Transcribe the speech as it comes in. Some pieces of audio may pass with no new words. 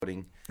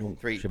recording. Oh,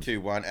 3,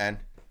 2, 1, and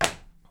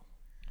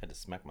had to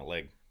smack my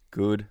leg.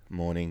 good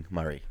morning,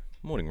 Murray.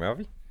 Morning,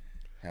 Ralphie.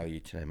 How are you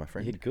today, my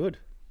friend? Yeah, good.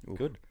 Oof.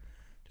 Good.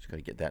 Just got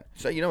to get that.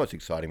 So you know what's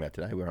exciting about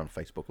today? We're on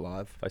Facebook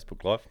Live.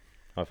 Facebook Live.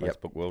 Hi,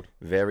 Yep. Facebook world.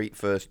 Very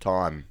first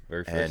time.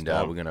 Very first and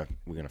time.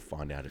 we're gonna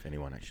find out if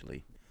anyone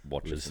actually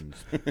Watches.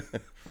 listens.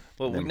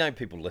 Well, we know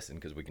people listen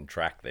because we can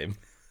track them.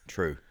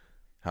 True.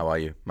 How are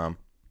you, Mum?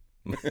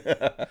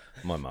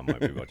 My mum won't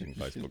be watching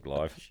Facebook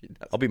Live.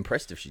 I'll be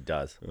impressed if she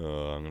does. Oh,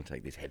 I'm gonna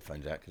take these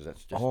headphones out because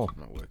that's just Oh.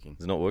 not working.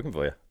 Is it not working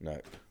for you? No.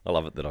 I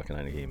love it that I can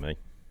only hear me.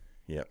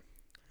 Yep.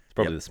 It's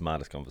probably the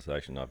smartest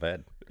conversation I've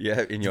had.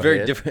 Yeah, in It's your very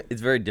head. different.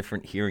 It's very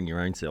different hearing your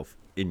own self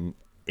in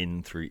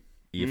through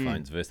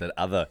earphones versus that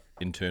other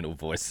internal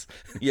voice.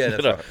 Yeah,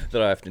 that's that, right.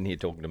 that I often hear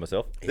talking to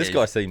myself. This Yeah,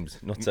 guy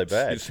seems not so It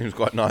bad. seems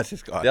quite nice.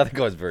 This guy. The other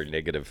guy's very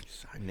negative.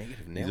 So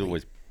negative. He's Nelly.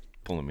 always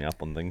pulling me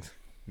up on things.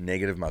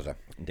 Negative muzzer.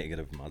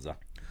 Negative muzzer.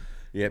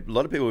 Yeah, a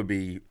lot of people would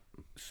be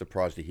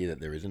surprised to hear that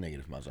there is a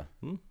negative muzzer.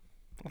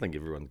 I think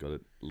everyone's got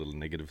a little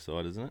negative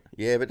side, isn't it?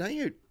 Yeah, but don't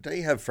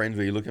you have friends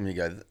where you look at them and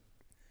you go,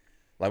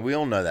 like, we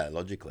all know that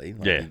logically.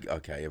 Like, Yeah.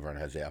 Okay, everyone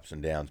has their ups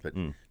and downs, but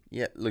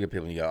yeah, look at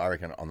people and you go, I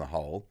reckon on the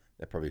whole,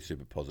 they're probably a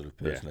super positive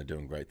person. Yeah. They're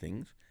doing great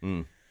things.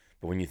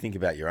 But when you think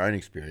about your own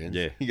experience,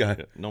 Yeah. you go,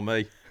 Not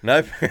me.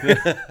 nope.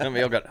 Not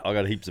me. I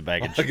got heaps of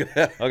baggage.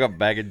 I got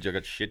baggage. I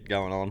got shit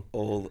going on,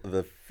 all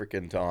the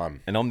freaking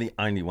time. and I'm the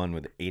only one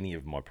with any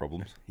of my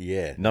problems.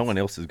 Yeah. No one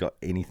else has got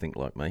anything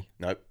like me,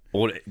 Nope.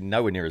 or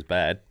nowhere near as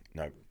bad,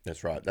 Nope.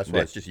 That's right. That's why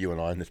Yeah. it's just you and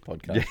I in this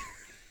podcast.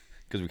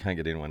 because we can't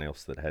get anyone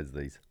else that has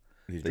these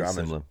These dramas.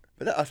 similar.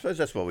 But I suppose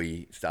that's what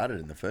we started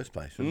in the first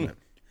place, wasn't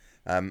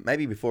it?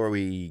 Maybe before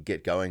we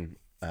get going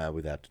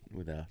with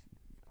our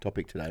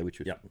topic today, which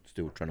we're Yep.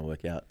 still trying to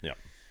work out,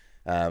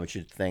 Yeah. we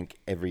should thank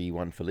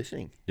everyone for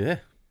listening. Yeah.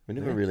 We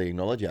never really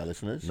acknowledge our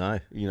listeners. No.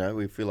 You know,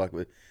 we feel like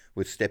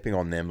we're stepping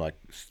on them like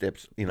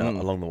steps,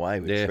 along the way.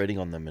 We're Yeah. treading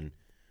on them and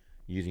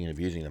using and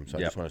abusing them. So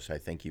I Yep. just want to say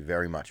thank you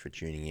very much for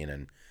tuning in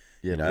and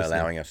listening.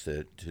 allowing us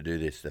to do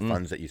this. The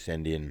funds that you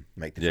send in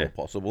make this Yeah. all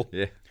possible.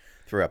 Yeah.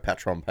 Through our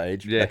Patreon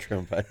page. Yeah.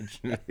 Patreon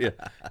page.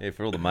 Yeah.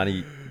 For all the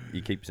money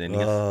you keep sending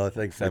us. Oh,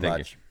 thanks so We thank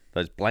much. you.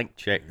 Those blank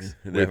checks,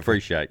 we They're-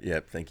 appreciate. Yeah,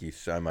 thank you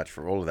so much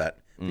for all of that.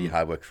 For your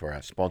hard work for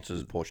our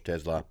sponsors, Porsche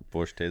Tesla.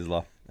 Porsche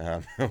Tesla.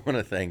 I want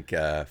to thank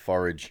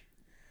Forage.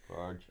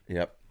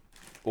 Yep.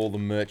 All the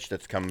merch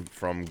that's come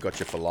from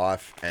Gotcha for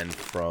Life and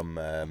from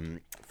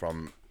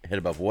Head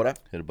Above Water.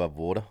 Head above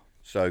water.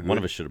 So good. One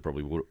of us should have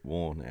probably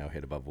worn our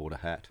head above water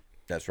hat.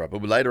 That's right.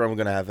 But later on, we're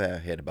going to have our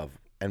Head Above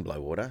and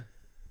Below Water.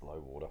 Below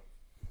water.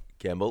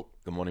 Campbell,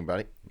 good morning,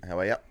 buddy. How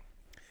are you?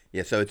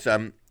 Yeah, so it's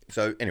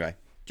so anyway,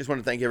 just want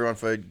to thank everyone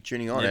for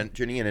tuning on and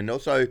tuning in, and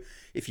also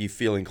if you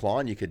feel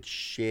inclined, you could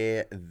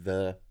share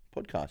the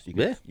podcast.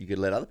 You could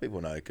let other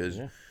people know because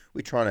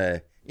we're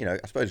trying to,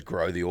 I suppose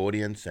grow the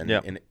audience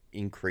and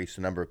increase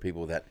the number of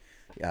people that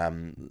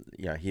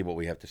hear what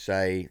we have to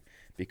say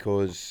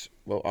because,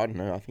 well, I don't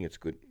know, I think it's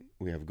good.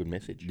 We have a good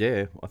message.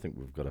 Yeah, I think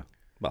we've got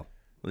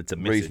it's a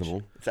message.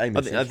 Reasonable. It's a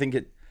message. I think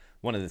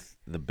one of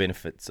the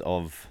benefits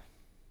of,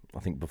 I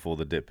think before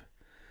the dip,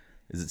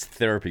 is it's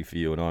therapy for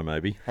you and I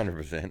maybe,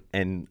 100%.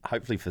 and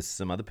hopefully for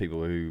some other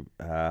people who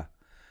are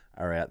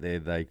out there,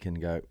 they can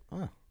go,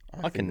 oh,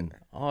 I've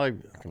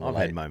relate.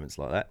 had moments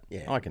like that.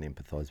 Yeah. I can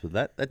empathise with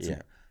that.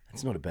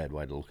 That's not a bad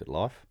way to look at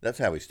life. That's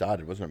how we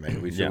started, wasn't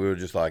it, mate? We were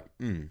just like,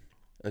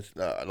 it's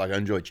like I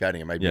enjoyed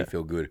chatting. It made me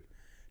feel good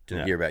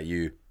to hear about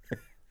you.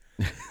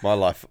 My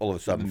life all of a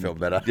sudden felt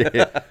better.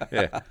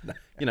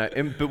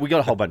 But we got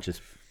a whole bunch of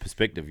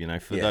perspective,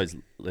 for Yeah. those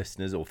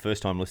listeners or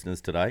first-time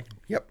listeners today.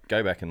 Yep.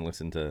 Go back and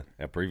listen to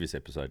our previous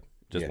episode,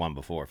 just Yeah. one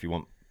before, if you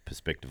want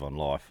perspective on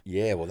life.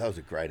 Yeah, well, that was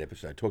a great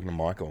episode. Talking to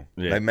Michael.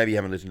 Yeah. Maybe you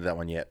haven't listened to that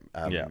one yet.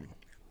 Yeah.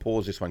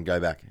 Pause this one, go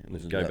back and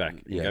listen Go to that.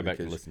 back, Yeah, go back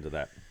and because- listen to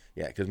that.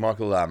 Yeah, because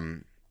Michael,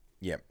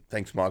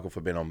 thanks, Michael,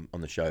 for being on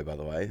the show, by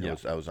the way. Yeah.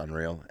 That was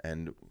unreal.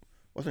 And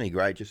wasn't he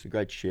great? Just a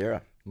great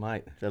sharer.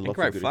 Mate, Had and lots of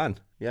great good- fun.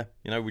 Yeah.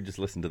 We just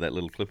listened to that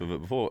little clip of it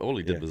before. All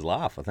he did was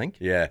laugh, I think.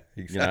 Yeah,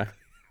 You know, exactly.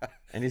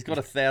 and he's got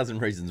 1,000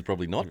 reasons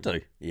probably not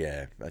to.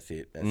 Yeah, that's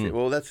it. That's it.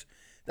 Well, that's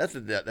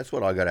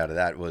what I got out of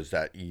that was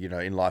that,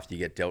 in life you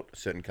get dealt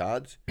certain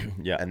cards.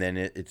 Yeah. And then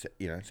it's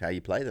how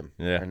you play them.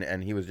 Yeah.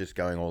 And he was just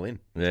going all in,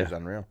 which Yeah. was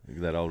unreal.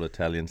 That old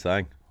Italian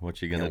saying,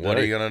 what you going to do? What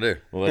are you going to do?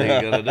 What are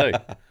you going to do?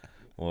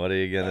 What are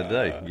you going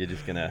to do? You're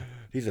just going to...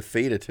 He's a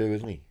feeder too,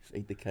 isn't he? Just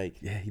eat the cake.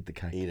 Yeah, eat the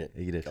cake. Eat it.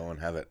 Eat it. Go and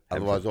have it.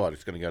 Otherwise,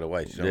 it's going to go to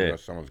waste. Yeah.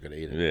 Someone's going to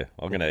eat it. Yeah,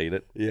 I'm going to eat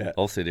it. Yeah.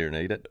 I'll sit here and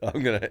eat it.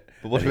 I'm going to.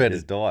 But what about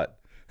his diet?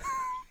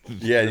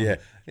 Yeah.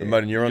 The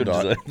motor neuron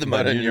diet. The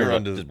motor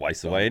neuron just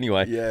wastes away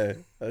anyway. Yeah.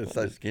 That's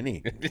so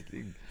skinny.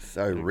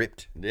 So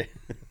ripped. Yeah.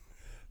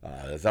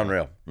 That's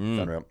unreal. It's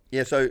unreal.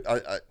 Yeah. So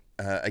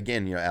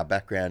again, our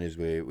background is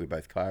we're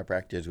both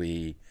chiropractors.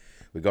 We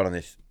got on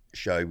this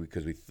show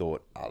because we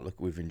thought, look,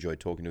 we've enjoyed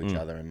talking to each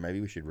other, and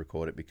maybe we should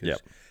record it because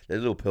there's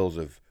little pearls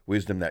of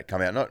wisdom that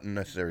come out. Not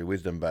necessarily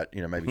wisdom, but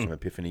maybe some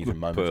epiphanies and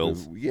moments.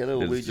 Pearls.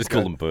 We Just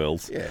call them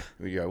pearls. Yeah.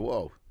 We go,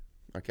 whoa.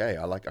 Okay,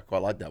 I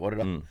quite like that. What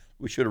did I?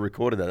 We should have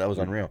recorded that. That was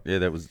unreal. Yeah,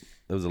 that was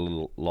a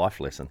little life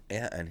lesson.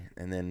 Yeah,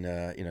 and then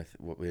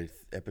what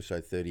with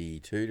episode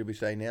 32, did we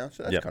say now?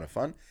 So that's Yep. kind of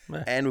fun.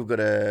 Yeah. And we've got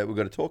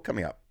a talk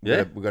coming up.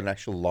 Yeah. We've got an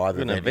actual live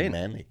We've got an event in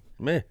event.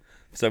 Manly. Yeah.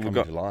 So we've Coming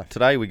got to life.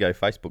 today we go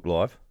Facebook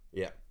Live.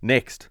 Yeah.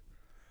 Next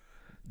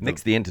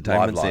the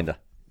entertainment live. centre.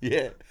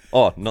 Yeah.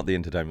 Oh, not the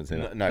entertainment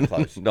centre. No,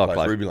 close. Not close.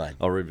 close. Ruby Lane.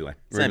 Oh, Ruby Lane.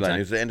 Ruby Same, Lane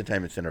same. is the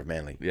entertainment centre of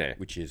Manly. Yeah.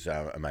 Which is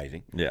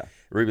amazing. Yeah.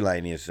 Ruby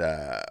Lane is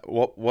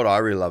what I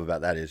really love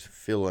about that is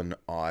Phil and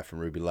I from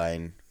Ruby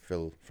Lane.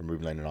 Phil from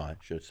Ruby Lane and I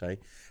should say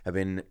have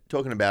been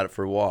talking about it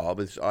for a while.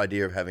 But this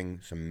idea of having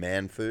some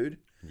man food.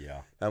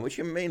 Yeah. Which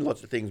can mean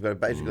lots of things, but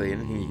basically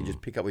anything you can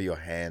just pick up with your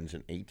hands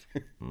and eat,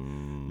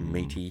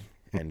 meaty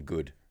and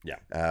good. Yeah.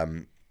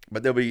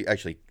 But there'll be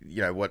actually,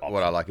 what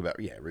I like about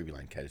Ruby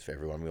Lane caters for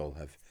everyone. We all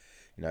have,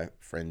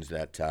 friends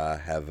that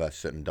have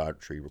certain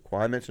dietary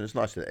requirements, and it's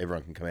nice that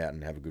everyone can come out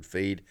and have a good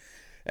feed,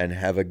 and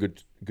have a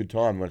good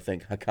time. I want to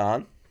thank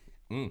Hakan.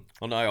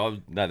 Oh no,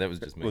 that was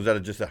just me. Was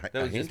that just a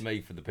That was hint? just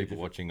me for the people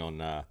watching on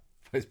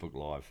Facebook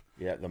Live.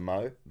 Yeah, the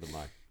Mo. The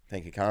Mo.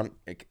 Thank you, Hakan.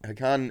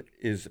 Hakan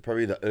is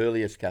probably the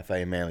earliest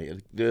cafe in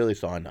Manly, the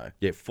earliest I know.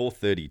 Yeah,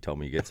 4:30. Told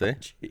me he gets there.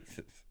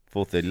 Jesus.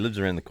 4:30. Lives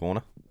around the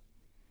corner.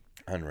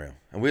 Unreal.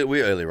 And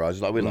we're early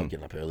risers. Like, we love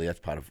getting up early. That's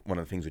part of one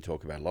of the things we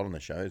talk about a lot on the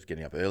show is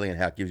getting up early and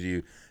how it gives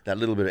you that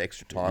little bit of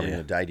extra time in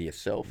the day to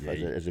yourself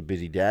as a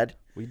busy dad.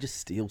 We just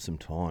steal some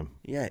time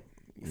Yeah.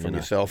 From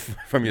yourself,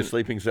 from your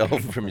sleeping self.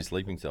 from your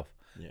sleeping self.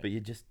 Yeah. But you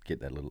just get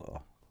that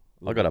little.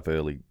 I got up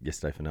early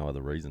yesterday for no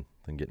other reason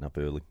than getting up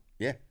early.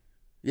 Yeah.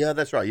 Yeah,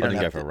 that's right. You I don't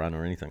didn't go have for a run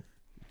or anything.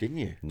 Didn't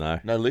you? No.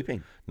 No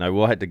looping. No,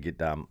 well, I had to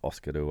get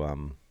Oscar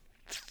to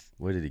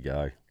where did he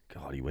go?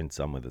 God, he went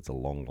somewhere that's a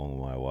long, long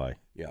way away.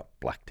 Yeah.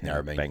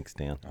 Blacktown, Narrabeen.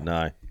 Bankstown.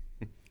 No,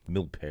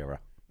 Milpera,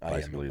 yeah,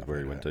 basically is where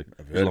he went to.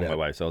 I've It was a long heard way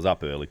away, so I was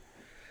up early.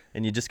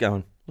 And you're just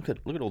going, look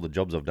at all the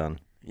jobs I've done,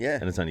 Yeah.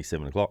 and it's only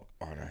 7 o'clock.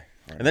 I know.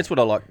 And that's what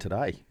I like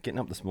today. Getting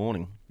up this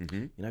morning,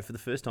 Mm-hmm. for the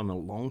first time in a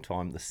long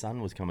time, the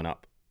sun was coming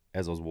up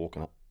as I was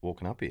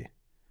walking up here.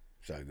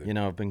 So good.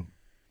 I've been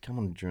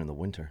coming during the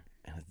winter,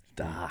 and it's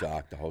dark,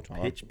 Dark the whole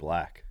time. pitch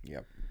black.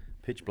 Yep.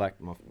 Pitch black.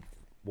 My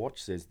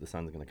watch says the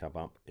sun's going to come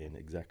up in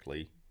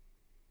exactly.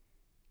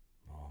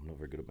 Oh, I'm not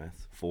very good at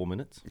maths. 4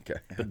 minutes. Okay.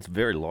 But it's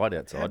very light How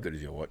outside. good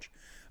is your watch?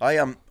 I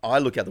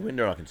look out the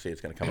window and I can see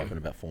it's going to come up in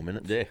about 4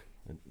 minutes. Yeah,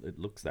 it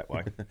looks that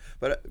way.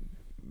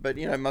 But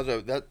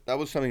Muzzo, that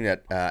was something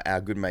that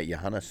our good mate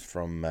Johannes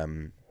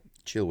from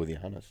Chill with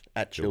Johannes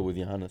at Chill with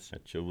Johannes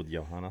At Chill with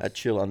Johannes. at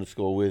Chill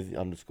 _with_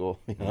 Johannes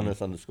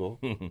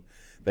 _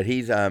 But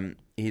he's a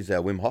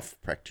Wim Hof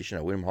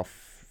practitioner, Wim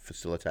Hof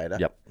facilitator.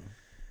 Yep.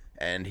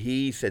 And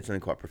he said something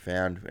quite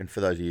profound. And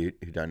for those of you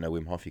who don't know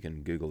Wim Hof, you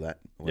can Google that.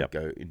 I won't Yep.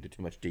 go into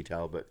too much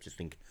detail, but just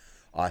think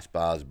ice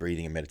baths,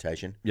 breathing, and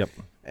meditation. Yep.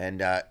 And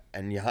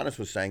Johannes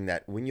was saying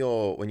that when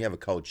you have a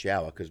cold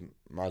shower, because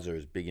Muzza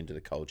is big into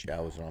the cold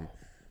showers, and I'm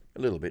a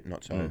little bit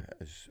not so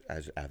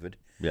as avid.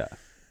 Yeah.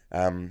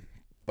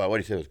 But what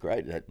he said was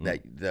great. That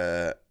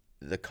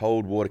the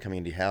cold water coming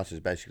into your house is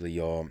basically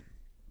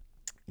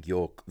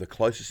the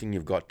closest thing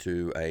you've got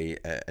to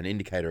an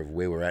indicator of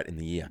where we're at in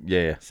the year,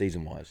 Yeah.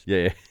 season wise.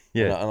 Yeah.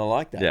 Yeah. And I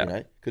like that,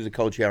 Yeah. because a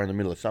cold shower in the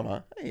middle of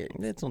summer, hey,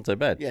 It's not so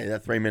bad. yeah,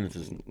 that 3 minutes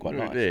is quite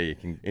nice. Yeah, you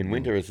can. In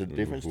winter, it's a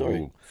different story.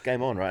 Ooh. It's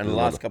game on, right? And the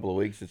last couple of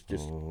weeks, it's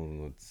just.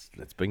 Oh,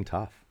 it's been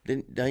tough.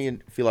 Don't you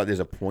feel like there's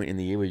a point in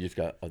the year where you just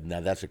go, oh,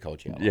 no, that's a cold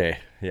shower?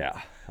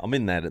 Yeah. I'm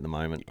in that at the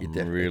moment. I'm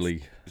definitely-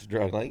 really.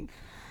 Struggling.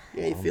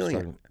 Yeah, you're feeling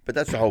struggling. it. But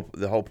that's the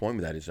whole point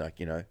with that is like,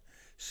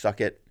 suck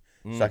it,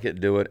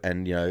 do it,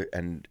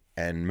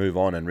 and move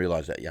on and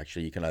realize that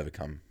you can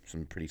overcome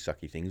some pretty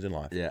sucky things in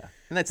life. Yeah.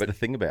 And that's the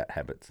thing about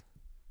habits.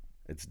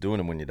 It's doing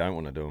them when you don't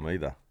want to do them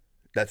either.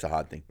 That's a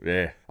hard thing.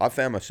 Yeah. I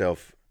found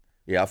myself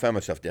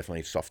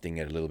definitely softening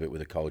it a little bit with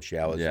the cold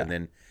showers. Yeah. And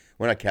then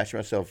when I catch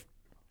myself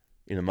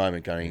in a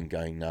moment going,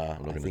 nah,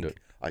 not I gonna think do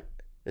it.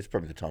 it's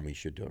probably the time you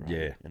should do it, right?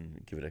 Yeah. And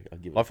I'll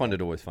give it I find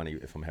it always funny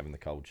if I'm having the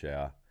cold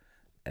shower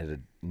at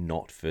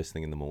not first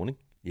thing in the morning.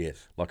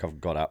 Yes. Like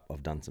I've got up,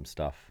 I've done some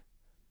stuff,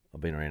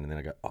 I've been around, and then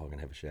I go, oh, I'm going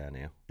to have a shower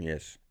now.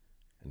 Yes.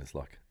 And it's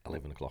like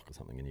 11 o'clock or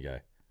something, and you go,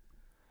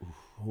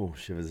 oh,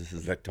 shivers, this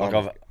is That like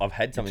time- I've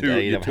had something too- to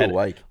eat, you're too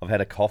awake. I've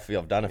had a coffee,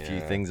 I've done a few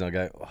Yeah. things, and I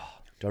go, oh,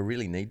 do I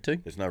really need to?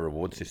 There's no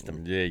reward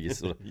system. Yeah, you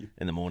sort of,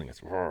 in the morning,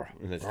 it's,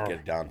 Let's get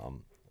it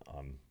done.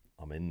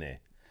 I'm in there.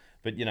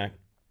 But,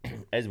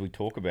 as we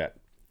talk about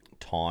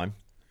time,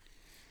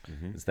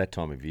 it's that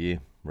time of year,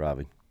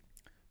 Ravi.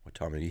 What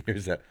time of year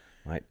is that?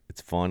 Mate, it's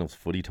finals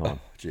footy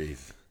time.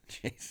 Jeez.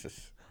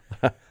 Jesus.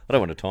 I don't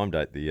want to time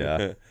date the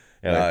our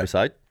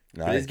episode.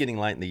 No. It is getting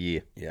late in the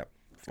year. Yep.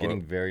 It's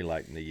getting very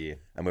late in the year.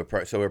 And we're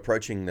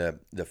approaching the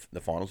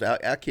finals.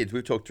 Our kids,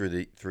 we've talked through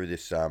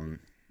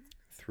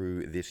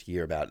this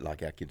year about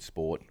like our kids'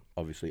 sport,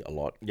 obviously a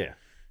lot. Yeah,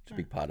 It's a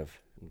big part of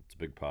it's a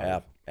big part our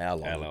of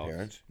lives our as lives.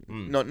 parents.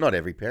 Not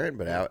every parent,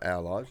 but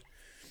our lives.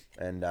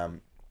 And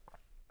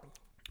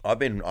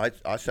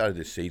I started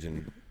this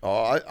season.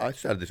 I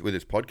started this with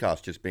this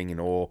podcast, just being in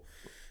awe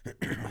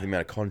the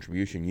amount of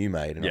contribution you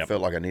made, and I Yep.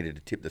 felt like I needed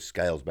to tip the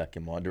scales back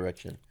in my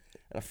direction.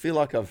 And I feel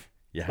like I've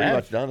You pretty have.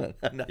 much done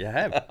it. No. You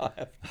have.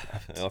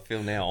 I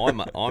feel now I'm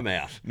out.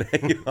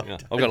 I've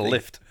I've got a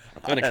lift.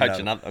 I'm going to coach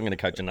another. I'm going to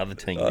coach another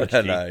team I next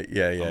don't year. know.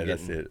 Yeah, I'm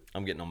that's getting, it.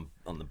 I'm getting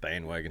on the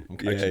bandwagon. I'm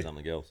coaching Yeah.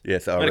 something else. Yeah,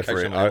 so I'm gonna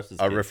coach someone else's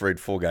I kid. refereed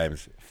 4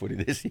 games of footy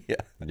this year.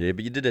 Yeah,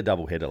 but you did a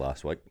double header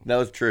last week. That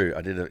was true.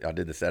 I did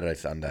the Saturday,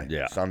 Sunday.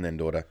 Yeah. Son then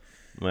daughter.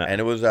 Yeah. And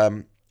it was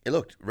it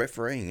looked,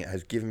 refereeing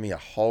has given me a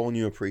whole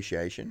new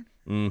appreciation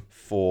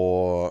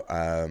for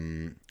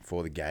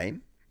the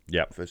game,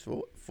 Yep. first of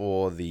all,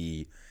 for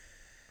the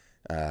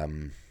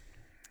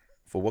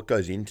for what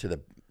goes into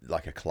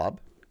like a club,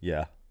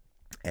 Yeah.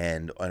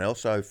 and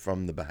also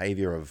from the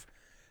behavior of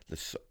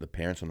the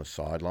parents on the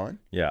sideline.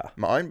 Yeah.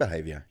 My own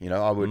behavior,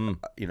 I would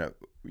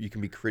you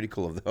can be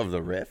critical of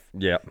the ref.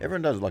 Yeah.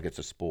 Everyone does it like it's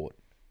a sport.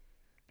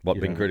 What,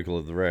 You being know, critical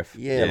of the ref?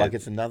 Yeah, like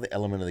it's another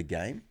element of the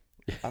game.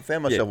 I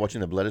found myself watching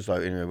the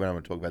Bledisloe. Anyway, we don't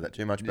want to talk about that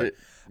too much, but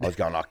I was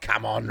going, "Oh,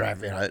 come on,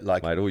 ref!"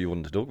 Like, Mate, all you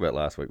wanted to talk about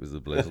last week was the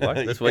Blues.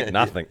 Like, this week,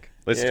 nothing.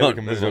 Let's Yeah, talk we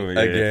can move on yeah.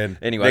 again.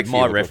 Anyway, Next my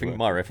year we'll talk reffing,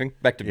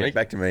 about back to me.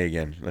 back to me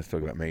again. Let's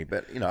talk about me.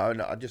 But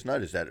I just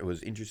noticed that it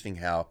was interesting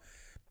how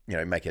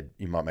you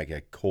might make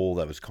a call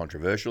that was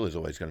controversial. There's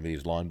always going to be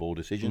these line ball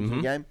decisions in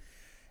the game,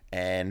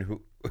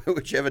 and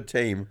whichever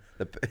team,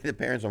 the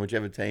parents on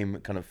whichever team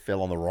kind of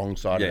fell on the wrong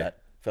side of Yeah.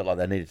 that, felt like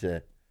they needed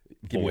to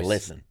give you a Voice.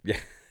 lesson. Yeah.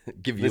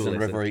 Give you Listen, a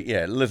lesson. referee.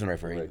 Yeah, listen,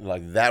 referee.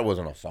 Like that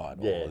wasn't offside.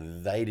 Yeah. Or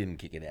they didn't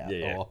kick it out.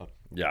 Yeah. Or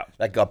Yeah.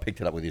 that guy picked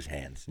it up with his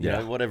hands. You Yeah.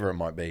 know, whatever it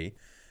might be.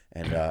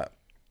 And I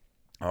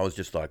was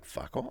just like,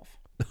 fuck off.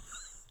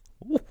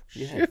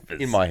 Yeah,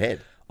 in my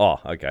head. Oh,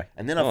 okay.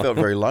 And then I felt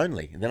very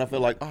lonely. And then I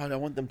felt like, I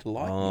don't want them to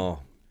like me. Oh.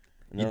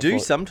 And You then I do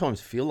thought-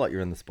 sometimes feel like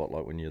you're in the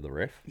spotlight when you're the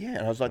ref. Yeah,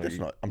 and I was like, that's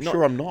not. I'm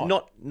sure I'm not.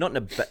 Not in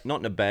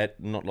a bad.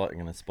 Not like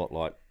in a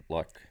spotlight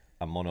like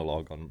a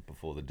monologue on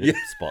before the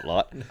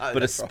spotlight, but a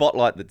that's right.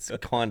 spotlight that's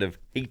kind of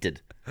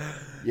heated.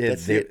 Yeah,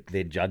 That's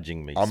they're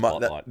judging me. I'm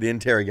Spotlight. the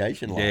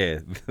interrogation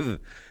line. Yeah,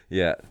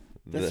 yeah.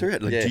 That's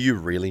right. Like, do you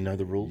really know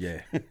the rules?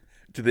 Yeah.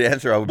 To the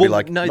answer, I would be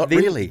like, not then,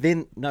 really.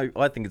 Then no,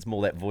 I think it's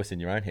more that voice in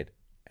your own head.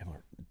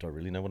 Do I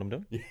really know what I'm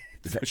doing?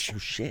 Is that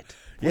shit?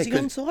 Was he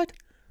 'cause onside?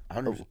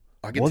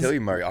 I can tell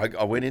you, Murray.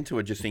 I went into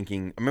it just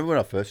thinking. I remember when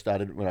I first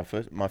started.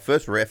 My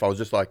first ref, I was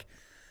just like,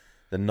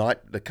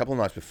 the couple of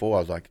nights before, I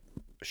was like,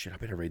 shit, I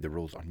better read the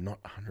rules. I'm not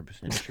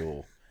 100%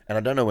 sure, and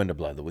I don't know when to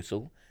blow the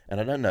whistle, and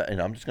I don't know,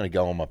 and I'm just going to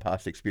go on my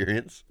past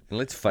experience. And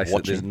let's face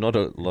it, there's not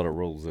a lot of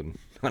rules in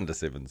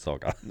under-7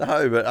 soccer.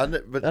 No, but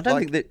I don't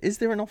think that is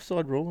there an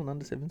offside rule in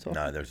under-7 soccer.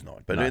 No, there's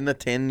not. But No. in the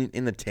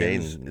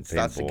tens, it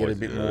starts to get a boys,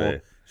 bit yeah.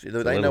 more. See, a they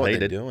little know what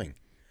heated. they're doing.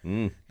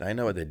 They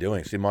know what they're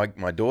doing. See, my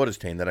daughter's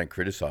team, they don't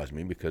criticise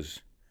me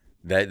because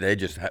they're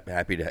just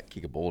happy to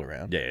kick a ball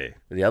around. Yeah,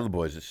 But the other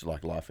boys, it's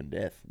like life and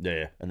death.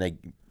 yeah. And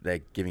they're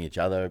giving each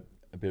other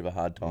a bit of a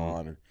hard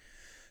time. And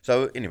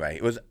so anyway,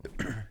 it was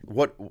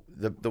what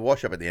the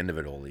wash up at the end of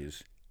it all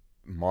is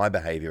my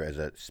behaviour as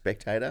a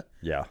spectator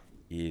Yeah.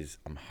 is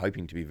I'm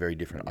hoping to be very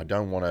different. I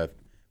don't want to.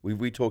 We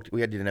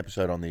did an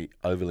episode on the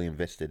overly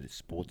invested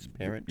sports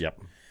parent. Yep.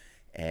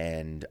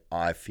 And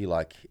I feel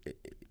like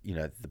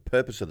the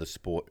purpose of the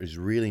sport is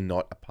really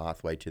not a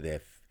pathway to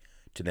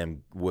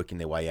them working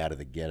their way out of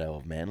the ghetto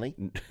of Manly.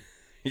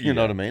 You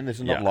know what I mean? This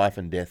is not Yeah. life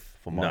and death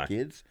for my No.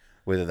 kids,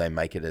 whether they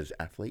make it as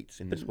athletes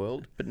in this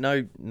world. But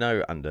no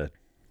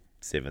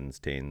under-7s,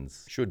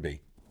 10s, Should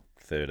be.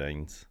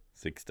 13s,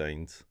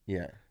 16s.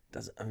 Yeah.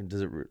 Does it?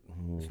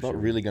 It's not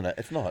really gonna.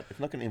 It's not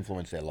gonna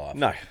influence their life.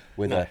 No.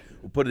 Whether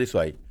we'll put it this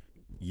way,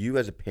 you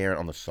as a parent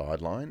on the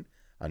sideline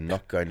are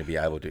not going to be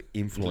able to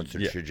influence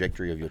the Yeah.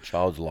 trajectory of your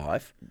child's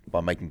life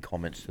by making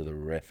comments to the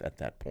ref at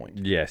that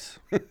point. Yes.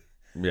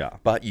 Yeah.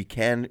 But you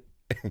can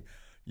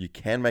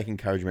make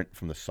encouragement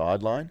from the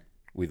sideline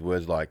with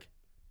words like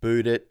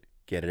boot it,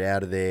 get it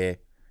out of there,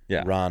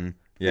 Yeah. run,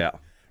 Yeah.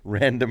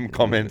 random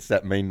comments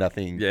that mean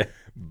nothing, Yeah.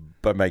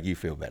 but make you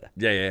feel better.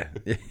 Yeah.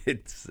 Yeah.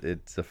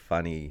 It's a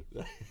funny.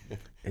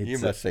 You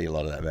must see a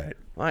lot of that, mate.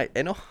 Mate,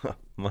 and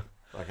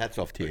Like, hats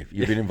off to you.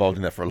 You've been involved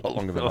in that for a lot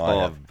longer than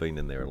I have. I've been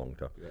in there a long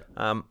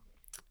time.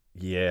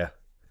 Yeah,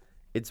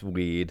 it's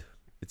weird.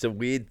 It's a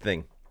weird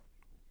thing.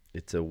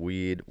 It's a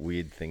weird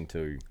thing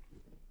to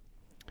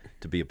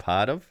be a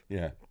part of.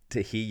 Yeah.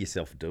 To hear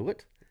yourself do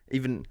it,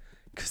 even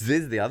because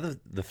there's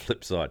the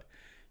flip side.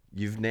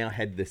 You've now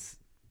had this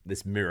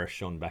mirror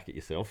shone back at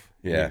yourself.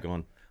 And Yeah. you've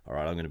gone, all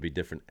right, I'm going to be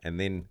different, and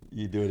then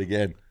You do it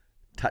again.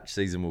 touch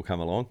season will come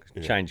along,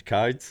 change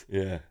codes,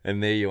 Yeah.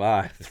 and there you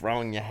are,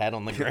 throwing your hat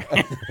on the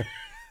ground.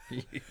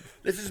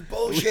 This is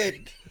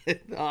bullshit.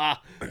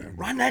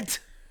 Run it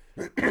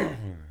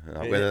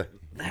Whether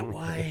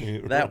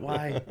that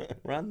way,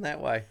 run that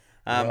way.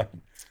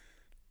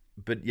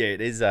 But yeah,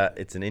 it is.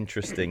 It's an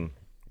interesting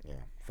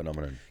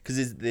phenomenon.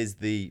 because there's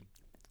the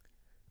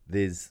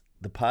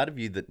part of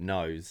you that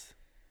knows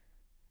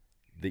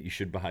that you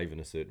should behave in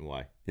a certain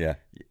way, Yeah.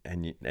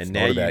 and It's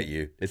now not about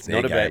you. It's Their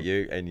not about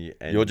game. you,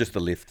 and You're just the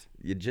lift.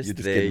 you're just you're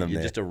just there. getting them You're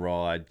there. just a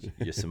ride.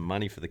 You're some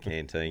money for the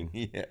canteen.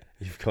 Yeah.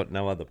 You've got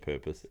no other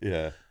purpose.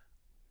 Yeah.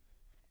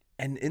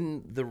 And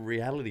in the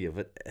reality of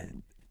it,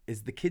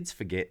 is the kids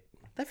forget.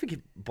 They forget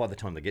by the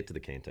time they get to the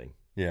canteen.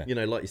 Yeah. You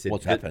know, like you said,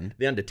 What's happened?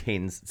 The under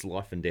 10s, it's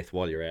life and death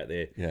while you're out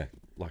there. Yeah.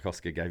 Like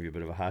Oscar gave you a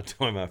bit of a hard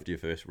time after your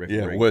first referee.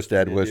 Yeah, worst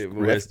dad, worst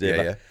worst ref.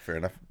 ever. Yeah, fair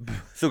enough.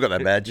 Still got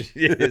that badge.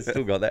 Yeah,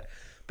 still got that.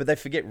 But they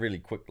forget really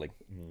quickly.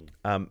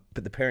 But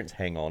the parents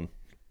hang on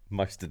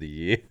most of the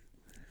year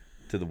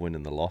to the win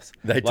and the loss.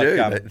 They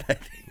do.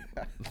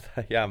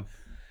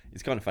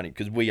 It's kind of funny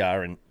because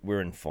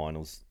we're in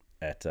finals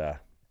at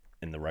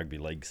in the rugby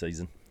league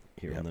season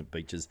here on the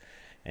beaches,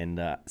 and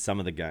some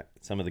of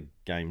the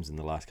games in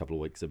the last couple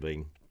of weeks have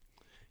been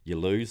you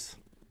lose,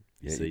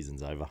 your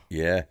season's over.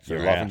 Yeah, so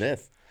You're life out. and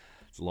death.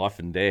 It's life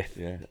and death.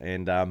 Yeah.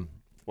 And Go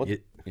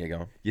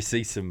on. you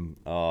see some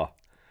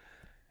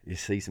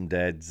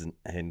dads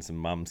and some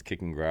mums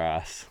kicking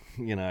grass,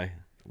 you know,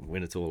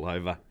 when it's all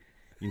over.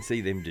 You can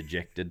see them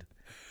dejected.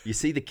 You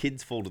see the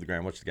kids fall to the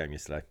ground. Watch the game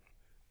yesterday.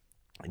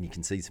 And you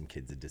can see some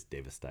kids are just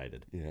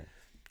devastated. Yeah.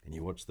 And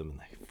you watch them and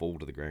they fall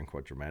to the ground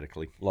quite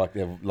dramatically. Like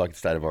the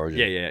State of Origin.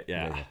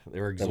 Yeah.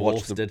 They're They've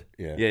watched exhausted.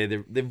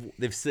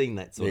 They've seen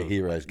that sort Their of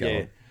heroes going.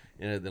 Yeah.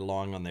 You know, they're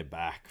lying on their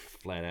back,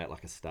 flat out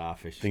like a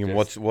starfish. Thinking,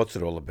 just what's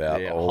it all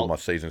about? Yeah, All my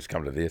seasons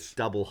come to this.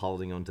 double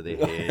holding onto their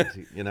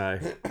head, you know.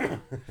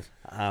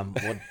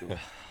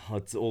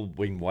 It's all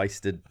been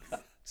wasted.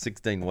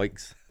 16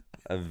 weeks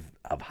of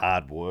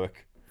hard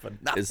work For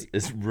nothing.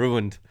 is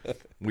ruined.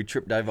 We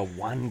tripped over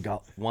one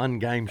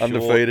game short.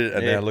 Undefeated,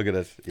 and Yeah. now look at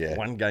us. Yeah.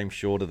 One game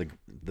short of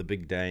the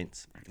big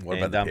dance. What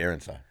And, about the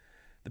parents, though?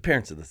 The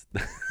parents of this.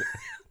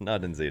 No, I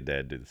didn't see a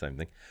dad do the same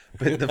thing.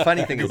 But the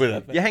funny thing is, Good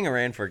at that. you hang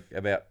around for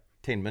about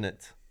 10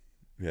 minutes,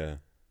 Yeah.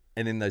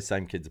 and then those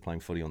same kids are playing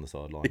footy on the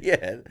sideline.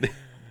 Yeah.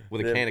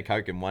 With a can of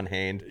Coke in one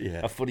hand,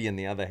 Yeah. a footy in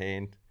the other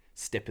hand,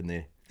 stepping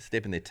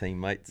their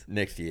teammates.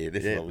 Next year,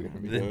 this is what we're going to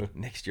be doing.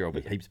 Next year I'll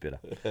be heaps better.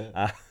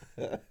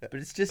 But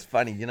it's just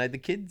funny, you know, the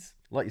kids,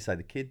 like you say,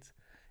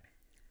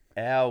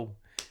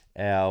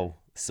 our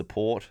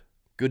support,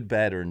 good,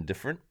 bad, or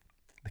indifferent,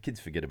 the kids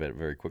forget about it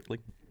very quickly.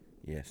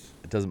 Yes.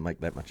 It doesn't make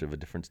that much of a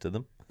difference to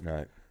them.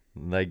 No.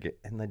 They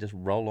just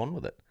roll on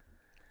with it.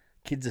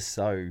 Kids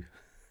are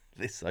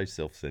they're so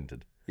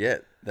self-centered. Yeah,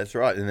 that's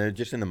right. And they're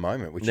just in the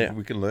moment, which Yeah.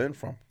 we can learn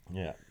from.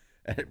 Yeah.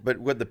 But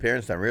what the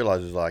parents don't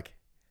realise is like,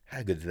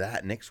 how good's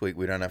that? Next week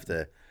we don't have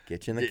to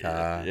get you in the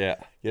car. Yeah.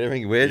 Get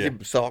everything. Where's your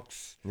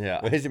socks? Yeah.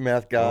 Where's your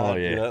mouth guard? Oh,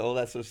 yeah. You know, all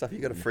that sort of stuff. You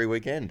got a free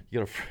weekend. You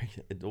got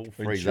it all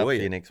frees Enjoy up for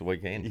it. your next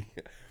weekend.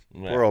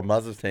 Poor old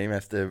Mothers team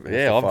has to.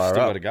 Yeah, I've fire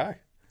still up. got to go.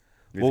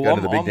 Let's Well, go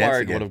to the big I'm dance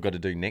worried again. what I've got to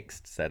do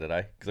next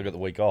Saturday because I've got the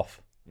week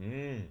off.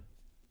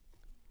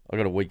 I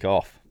got a week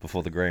off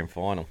before the grand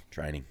final.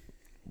 Training.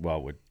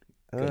 Well, we're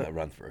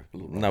Run through.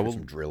 we'll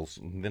some drills.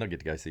 Then I get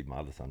to go see my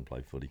other son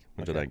play footy,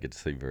 which I don't get to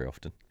see very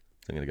often.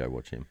 So I'm going to go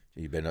watch him.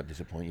 You better not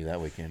disappoint you that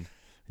weekend.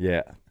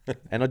 Yeah,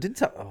 and I did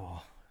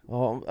tell.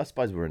 I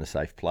suppose we're in a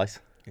safe place.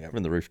 Yep. We're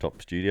in the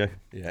rooftop studio.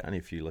 Yeah. Only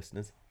a few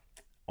listeners.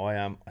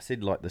 I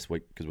said like this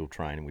week because we'll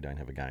train and we don't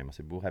have a game. I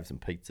said we'll have some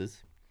pizzas.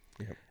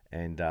 Yep.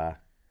 And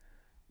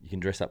you can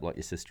dress up like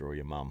your sister or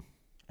your mum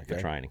for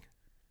Okay. training.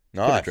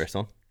 Put a Nice. dress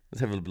on.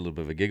 Let's have a little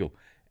bit of a giggle.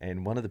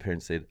 And one of the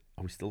parents said,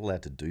 "Are we still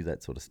allowed to do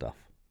that sort of stuff?"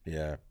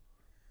 Yeah.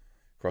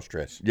 Cross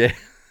dress. Yeah.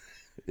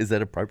 Is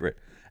that appropriate?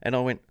 And I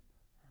went,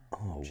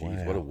 "Oh, Jeez,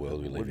 wow. what a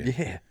world we live in.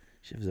 Yeah.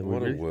 Shivers,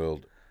 What a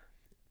world.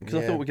 Because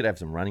I thought we could have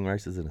some running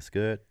races in a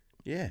skirt.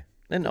 Yeah.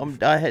 And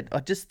I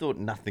just thought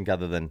nothing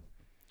other than,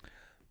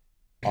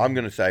 I'm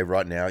going to say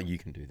right now, you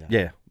can do that.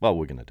 yeah, well,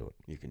 we're going to do it.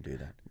 You can do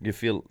that. You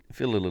feel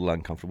a little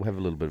uncomfortable, have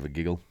a little bit of a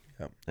giggle.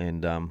 Yep.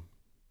 And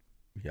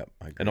Yep.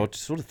 I agree. and I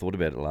just sort of thought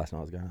about it last night.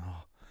 I was going,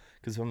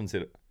 because someone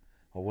said,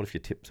 "Oh, what if you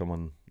tip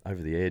someone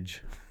over the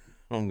edge?"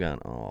 I'm going,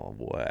 "Oh,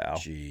 wow.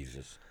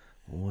 Jesus.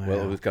 Wow."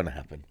 Well, it was going to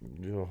happen.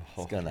 Oh,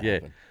 It's going to yeah.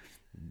 happen.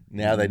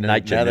 Now they don't.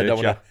 Nature Now they don't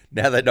nurture. want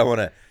to. Now they don't want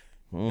to.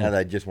 Now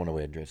they just want to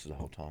wear dresses the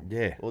whole time.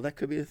 Yeah. Well, that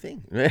could be a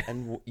thing. Yeah.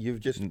 And you've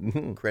just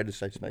created a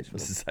safe space for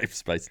It's them. a safe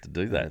space to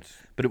do that. it's-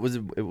 But it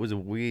was a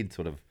weird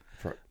sort of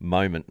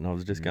moment, and I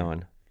was just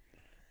going,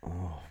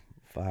 "Oh,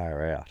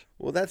 far out."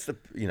 Well, that's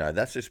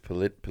that's just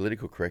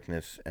political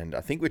correctness, and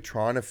I think we're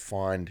trying to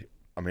find.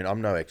 I mean,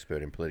 I'm no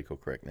expert in political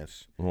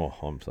correctness, Oh,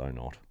 I'm so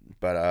not.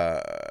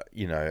 but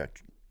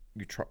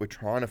we're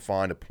trying to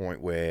find a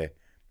point where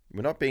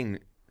we're not being.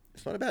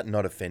 It's not about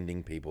not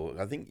offending people.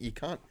 I think you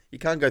can't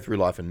go through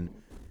life and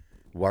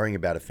worrying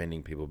about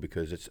offending people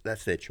because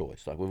that's their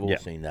choice. Like we've all Yeah.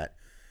 seen that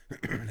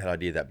that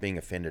idea that being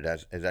offended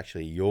as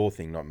actually your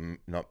thing,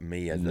 not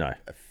me as No. an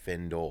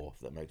offender. If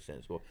that makes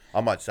sense. Well, I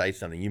might say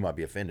something, you might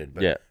be offended,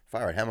 but Yeah.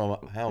 far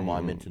out, how am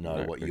I meant to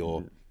know what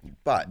your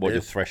but What your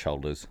there's-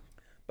 threshold is.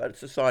 but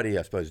society,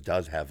 I suppose,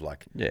 does have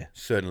like Yeah.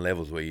 certain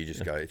levels where you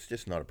just go, it's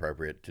just not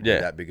appropriate to do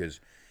Yeah. that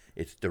because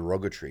it's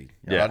derogatory.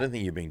 Now, Yeah. I don't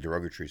think you're being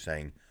derogatory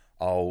saying,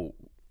 oh,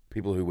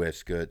 people who wear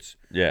skirts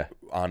Yeah.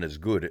 aren't as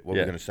good. What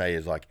Yeah. we're going to say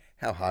is like,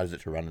 how hard is it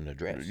to run in a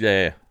dress?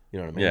 Yeah. You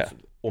know what I mean? Yeah.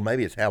 Or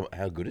maybe it's how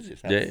good is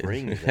this? How Yeah.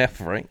 freeing is How it?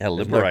 freeing. How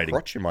There's no liberating.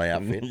 crotch in my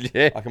outfit.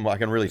 Yeah. I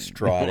can really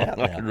stride out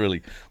I now. can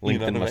really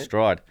lengthen what I my mean?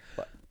 stride.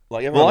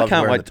 Like everyone Well, I loves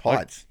can't wearing wait. the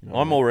tights. You know what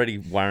I I'm mean? already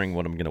worrying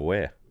what I'm going to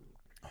wear.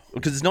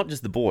 Because it's not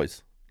just the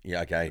boys.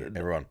 Yeah, okay,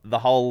 everyone. The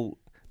whole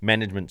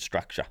management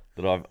structure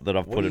that I've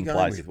What put are you in going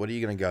place. with? What are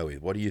you going to go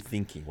with? What are you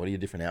thinking? What are your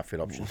different outfit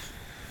options?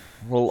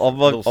 Well,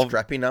 Little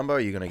strappy number? Or are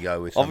you going to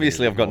go with?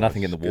 obviously I've got more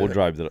nothing in the skirt?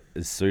 wardrobe that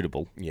is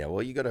suitable. Yeah,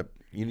 well, you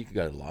need to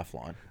go to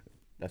Lifeline.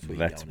 That's where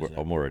That's you're where going.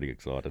 Isn't I'm already it?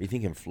 excited. You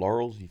thinking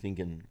florals? You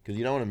thinking because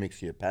you don't want to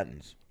mix your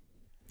patterns.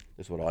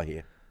 That's what I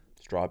hear.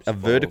 Stripes. Are florals.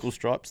 vertical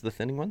stripes the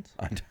thinning ones?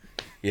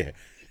 Yeah.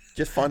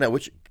 Just find out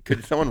which.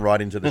 Could someone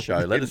write into the show?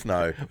 Let us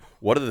know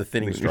what are the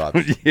thinning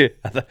stripes. Yeah,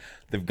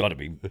 they've got to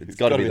be. It's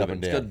got to be up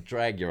and It's got to down.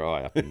 drag your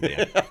eye up and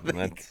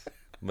down.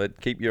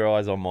 But keep your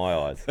eyes on my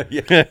eyes.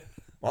 Yeah.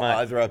 My Mate,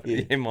 eyes are up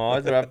here. Yeah, my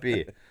eyes are up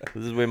here.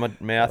 This is where my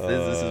mouth is.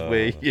 This is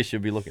where you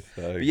should be looking.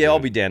 So But yeah, I'll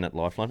good. be down at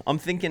Lifeline. I'm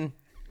thinking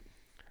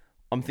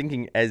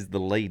as the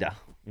leader,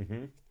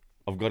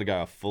 I've got to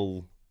go a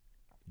full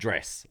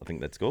dress. I think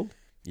that's called.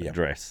 Yeah. A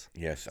dress.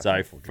 Yes. I So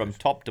think full from dress.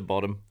 top to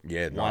bottom,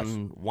 Yeah, nice.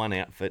 one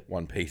outfit,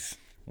 One piece.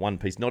 one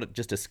piece, not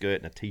just a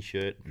skirt and a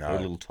t-shirt or No. a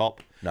little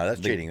top. No, that's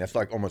cheating. That's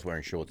like almost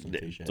wearing shorts and a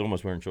t-shirt. It's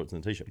almost wearing shorts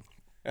and a t-shirt.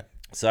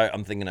 So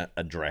I'm thinking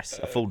a dress,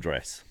 a full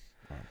dress.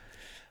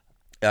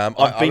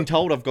 I've been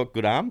told I've got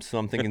good arms, so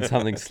I'm thinking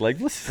something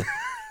sleeveless.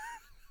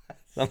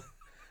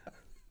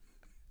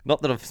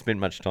 Not that I've spent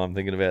much time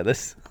thinking about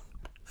this.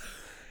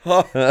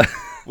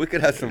 we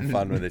could have some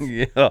fun with this.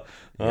 Yeah.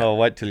 Oh,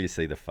 wait till you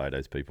see the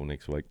photos, people,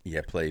 next week.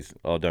 Yeah, please.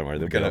 Oh, don't worry,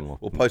 they'll be online.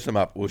 We'll post them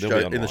up. We'll They'll show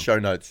be in the online. show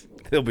notes.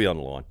 They'll be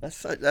online.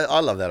 I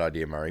love that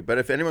idea, Murray. But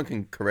if anyone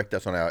can correct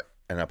us on our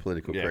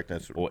political Yeah,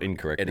 correctness or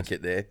incorrectness.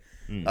 etiquette there,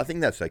 I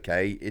think that's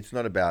okay. It's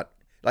not about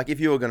like if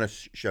you were going to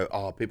show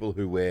people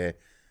who wear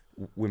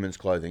women's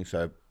clothing.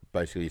 So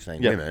basically, you're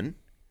saying Yeah.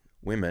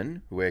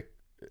 women who wear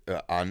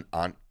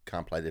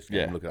can't play this game.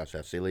 Yeah. Look at us,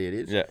 how silly it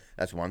is. Yeah.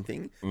 That's one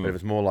thing. But if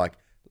it's more like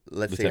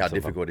let's see have how some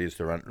difficult it is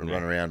to run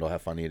around, or how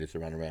funny it is to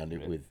run around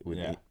with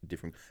Yeah.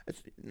 different.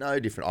 It's no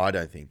different, I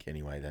don't think,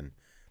 anyway, than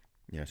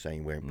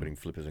saying we're putting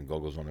flippers and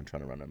goggles on and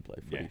trying to run and play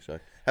footy. Yeah. So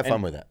have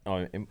fun with that.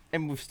 Oh,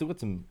 and we've still got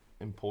some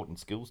important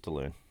skills to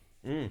learn.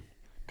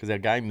 Because our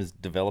game is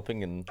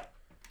developing and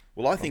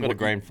Well, I we've think got a what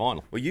grand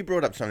final. Well, you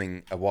brought up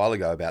something a while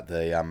ago about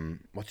the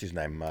what's his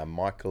name,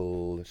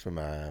 Michael from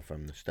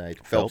the States,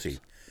 Phelps. Phelpsy,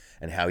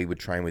 and how he would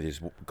train with his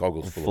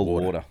goggles full Full of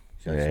water. water.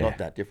 So it's Yeah. not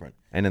that different.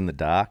 And in the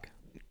dark.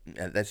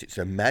 That's it.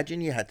 So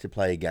imagine you had to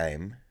play a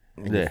game,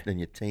 and, Yeah. and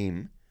your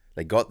team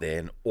they got there,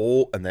 and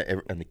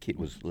the kit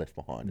was left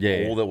behind.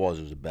 Yeah. All there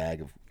was a bag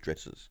of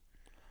dresses.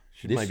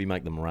 Should This- maybe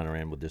make them run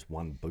around with just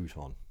one boot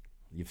on.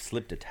 You've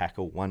slipped a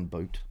tackle, one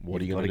boot.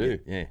 What are you You've going to gotta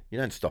do? Yeah. You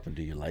don't stop and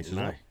do your laces.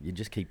 No, up. you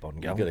just keep on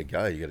You going. got to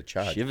go. You got to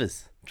charge.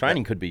 Shivers.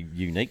 Training could be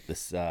unique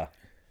this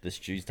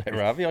Tuesday,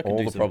 Ravi. I can All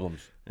do the some,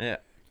 problems. Yeah.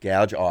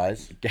 Gouge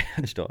eyes.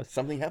 Gouged eyes.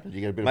 Something happens.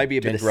 You get a bit Maybe a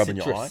of bit dent of rub in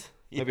your eye. citrus.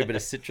 Maybe a bit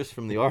of citrus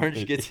from the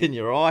orange gets in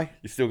your eye.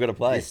 You still got to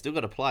play. You've still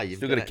got to play. You've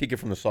Still got to kick it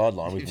from the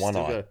sideline with one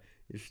eye.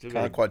 You've still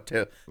Can't got quite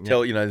tell.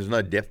 There's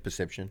no depth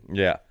perception.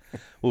 Yeah.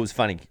 Well, it was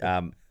funny.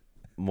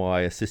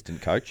 My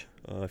assistant coach.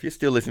 If you're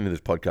still listening to this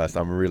podcast,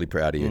 I'm really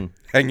proud of you.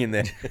 Hang in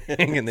there.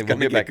 Hang in there. It's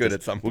gonna get good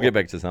at some We'll point. get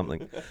back to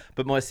something.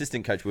 But my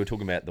assistant coach, we were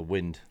talking about the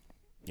wind,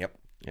 Yep.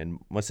 and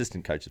my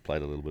assistant coach has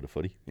played a little bit of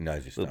footy, He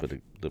knows his a stuff.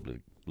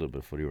 little bit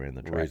of footy around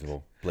the track.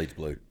 Reasonable. Bleeds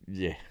blue.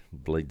 Yeah,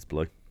 bleeds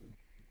blue.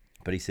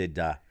 But he said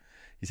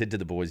to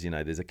the boys,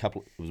 there's a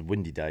couple. It was a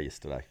windy day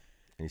yesterday,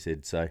 and he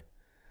said, so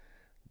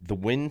the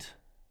wind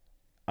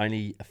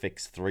only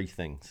affects three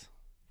things: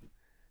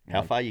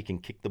 how far you can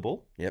kick the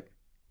ball, Yep.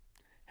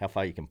 how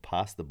far you can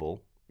pass the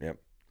ball, Yep.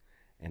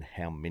 and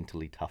how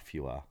mentally tough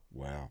you are.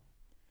 Wow.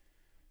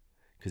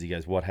 Because he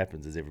goes, what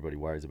happens is everybody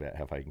worries about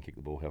how far you can kick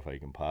the ball, how far you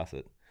can pass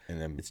it. And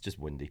then It's just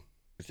windy.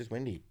 it's just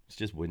windy. It's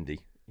just windy.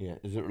 Yeah.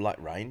 Is it like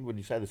rain? Would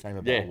you say the same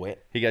about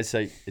wet? He goes, so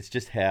it's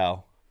just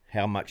how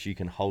much you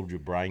can hold your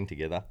brain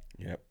together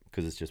Yep.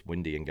 because it's just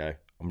windy and go,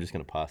 I'm just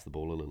going to pass the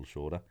ball a little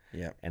shorter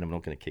Yep. and I'm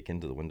not going to kick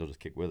into the wind, I'll just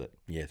kick with it.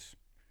 Yes.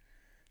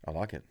 I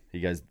like it.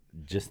 He goes,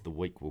 just the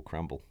weak will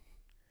crumble.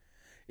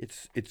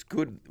 It's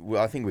good.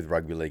 Well, I think with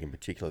rugby league in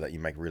particular that you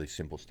make really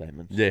simple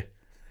statements Yeah.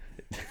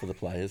 for the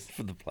players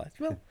For the players.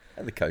 Well,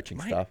 and the coaching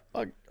staff.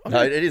 I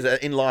No, it is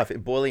in life.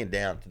 Boiling it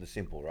down to the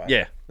simple, right?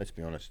 Yeah. Let's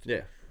be honest.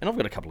 yeah. And I've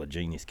got a couple of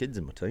genius kids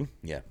in my team.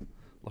 Yeah.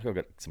 Like I've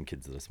got some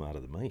kids that are smarter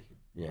than me.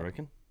 Yeah. I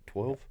reckon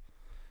 12.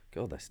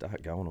 God, they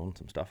start going on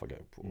some stuff. I go,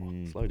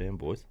 slow down,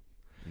 boys.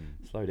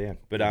 Slow down.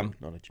 But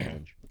Not a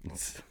challenge.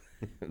 it's-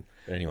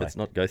 Anyway. let's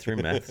not go through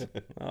maths.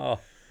 I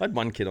had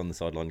one kid on the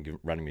sideline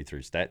running me through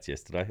stats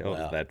yesterday. Oh, it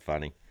Wow. was that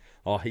funny.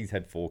 Oh, he's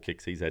had 4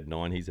 kicks. He's had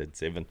 9. He's had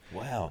 7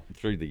 Wow.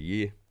 through the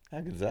year. How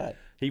good is that?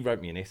 He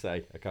wrote me an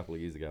essay a couple of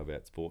years ago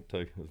about sport too.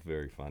 It was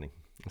very funny.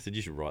 I said,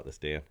 you should write this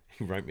down.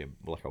 He wrote me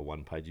like a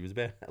 1-page. He was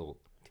about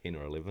 10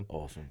 or 11.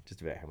 Awesome.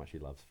 Just about how much he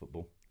loves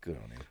football. Good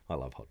on him. I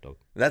love hot dog.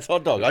 That's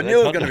hot dog. I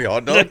knew it was going to be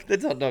hot dog.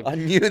 That's hot dog. I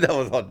knew that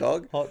was hot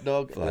dog. Hot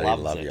dog. Bloody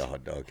Loves love it. your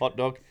hot dog. Hot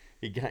dog.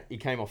 He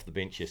came off the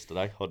bench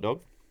yesterday. Hot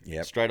dog.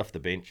 Yep. Straight off the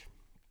bench.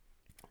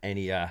 And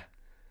he, as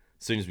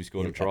soon as we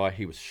scored a try,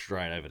 he was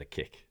straight over to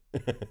kick.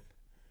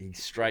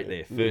 He's straight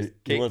there. First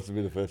He kick. wants to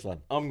be the first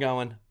one. I'm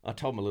going. I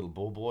told my little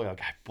ball boy. I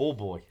go, ball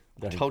boy.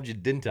 I told you,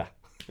 didn't I?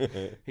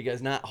 He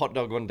goes, nah, hot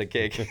dog wanted to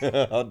kick.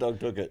 Hot dog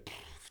took it.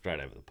 Straight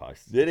over the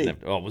post. Did he?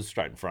 It was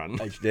straight in front.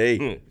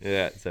 HD.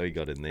 Yeah, so he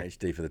got in there.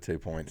 HD for the 2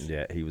 points.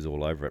 Yeah, he was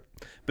all over it.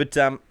 But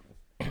so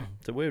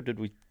where did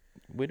we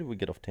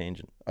get off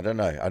tangent? I don't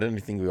know. I don't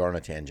think we were on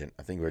a tangent.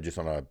 I think we were just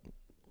on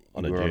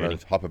a journey.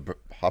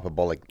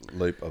 hyperbolic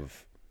loop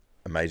of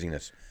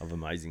amazingness. Of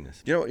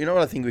amazingness. You know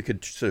what I think we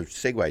could sort of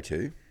segue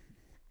to?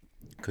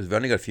 Because we've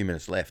only got a few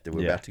minutes left and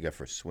we're about to go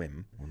for a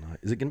swim. Oh, no.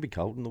 Is it going to be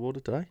cold in the water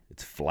today?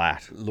 It's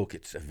flat. Look,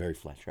 it's a very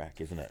flat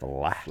track, isn't it?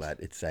 Flat.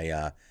 It's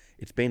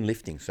it's been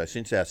lifting. So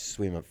since our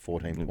swim at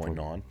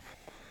 14.9,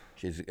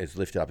 it's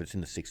lifted up. It's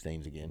in the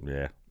 16s again.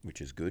 Yeah.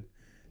 Which is good.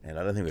 And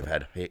I don't think we've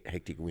had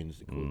hectic winds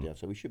to cool it down,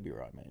 so we should be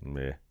right, man.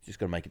 Yeah. Just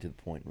got to make it to the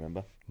point,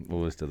 remember?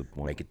 Always to the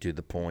point. Make it to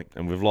the point.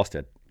 And we've lost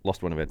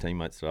one of our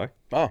teammates today.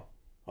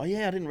 Oh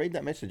yeah, I didn't read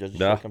that message. I just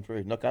No. saw it come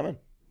through. Not coming.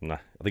 No,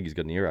 I think he's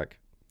got an earache.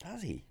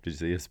 Does he? Did you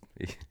see this?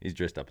 He's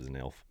dressed up as an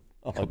elf.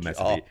 Oh,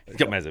 He's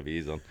got massive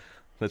ears on.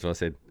 That's what I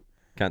said.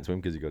 Can't swim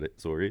because he got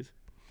sore ears.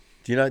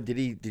 Do you know? Did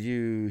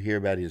you hear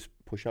about his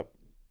push-up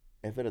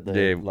effort at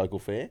the local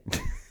fair?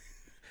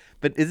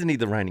 But isn't he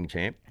the reigning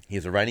champ?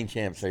 He's a reigning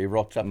champ, so he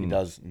rocks up. He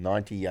does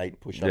 98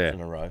 push-ups in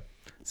a row.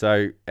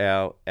 So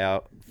our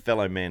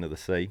fellow man of the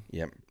sea,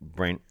 Yep.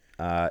 Brent,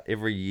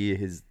 every year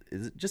is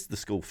it just the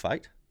school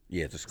fete?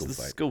 Yeah, it's a school The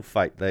fete. school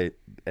fete. They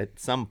at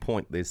some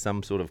point there's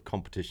some sort of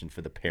competition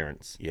for the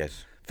parents.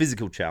 Yes.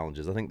 Physical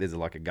challenges. I think there's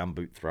like a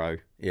gumboot throw,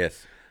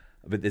 Yes.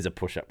 but there's a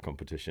push-up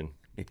competition.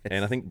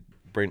 And I think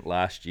Brent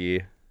last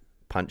year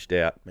punched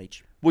out.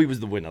 Meech. Well, he was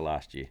the winner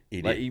last year.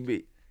 He Like,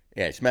 did.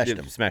 Yeah, he smashed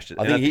him. Smashed it.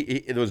 I And think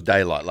it was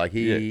daylight. Like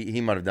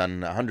he might have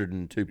done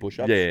 102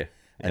 push-ups. Yeah.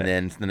 And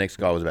then the next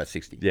guy was about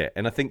 60. Yeah,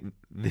 and I think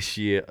this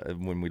year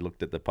when we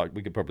looked at the puck,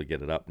 we could probably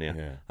get it up now.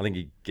 Yeah. I think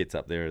he gets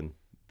up there and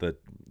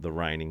the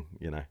reigning,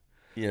 Yeah.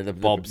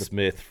 Bob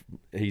Smith,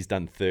 he's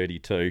done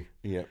 32.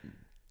 Yeah.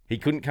 He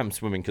couldn't come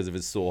swimming because of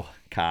his sore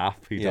calf,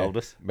 he told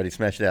us. But he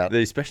smashed out.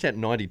 He smashed out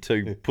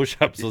 92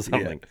 push-ups or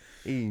something.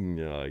 He's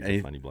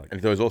a funny bloke. And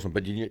he thought it was awesome.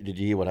 But did you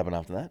hear what happened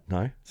after that?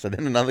 No? So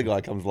then another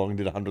guy comes along and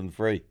did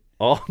 103.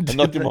 Oh, And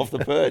knocked him off the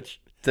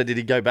perch. So did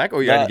he go back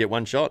or you only get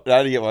one shot? I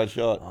only get one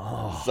shot.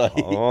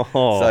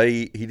 So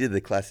he did the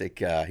classic,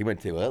 he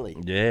went too early.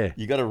 Yeah.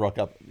 You got to rock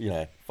up,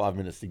 5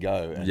 minutes to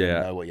go and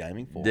know what you're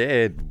aiming for.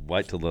 Yeah,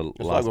 wait till the It's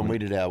last like when minute. we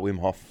did our Wim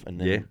Hof and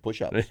then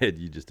push-ups. Yeah,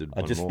 you just did I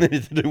one just more.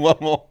 needed to do one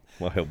more.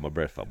 I held my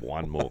breath up.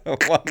 One more.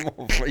 One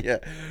more. Yeah.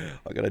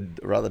 I got to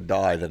rather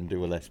die than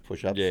do less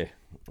push-ups. Yeah.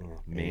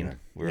 Oh, man,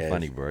 we're a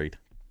funny breed.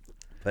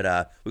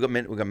 But we got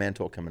Man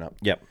Talk coming up.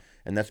 Yep.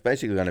 And that's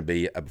basically going to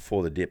be a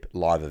Before the Dip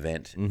live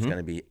event. It's going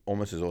to be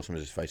almost as awesome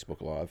as Facebook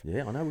Live.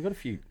 Yeah, I know. We've got a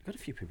few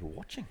people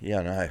watching.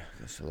 Yeah, I know. I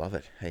just love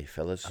it. Hey,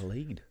 fellas.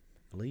 Alid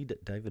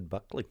David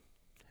Buckley.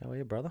 How are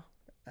you, brother?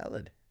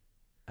 Alid.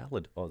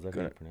 Oh, is that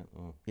how you pronounce it?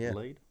 Oh, Yeah.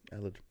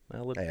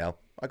 Alid. Hey, Al.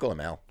 I call him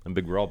Al. And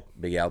Big Rob.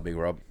 Big Al, Big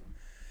Rob.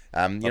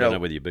 I don't know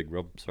whether you're Big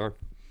Rob. Sorry.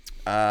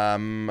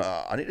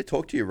 I need to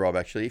talk to you, Rob,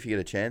 actually. If you get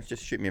a chance,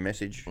 just shoot me a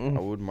message. I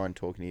wouldn't mind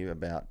talking to you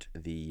about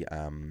the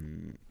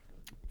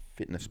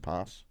Fitness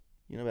Pass.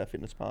 You know about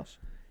Fitness Pass?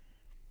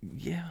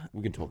 Yeah.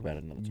 We can talk about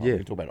it another time. Yeah. We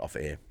can talk about it off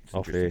air. It's Off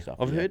interesting air. stuff.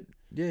 I've Yeah. heard.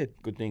 Yeah.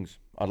 Good things.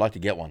 I'd like to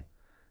get one.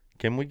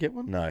 Can we get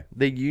one? No.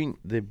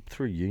 They're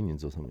through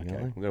unions or something, Okay.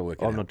 aren't We've they? got to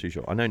work it I'm out. not too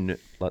sure. I know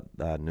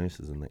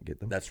nurses and that get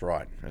them. That's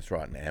right. And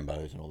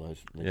Ambos and all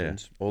those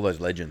legends. All those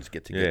legends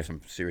get to get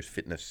some serious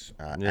fitness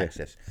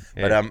access.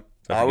 Yeah. But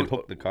So if we can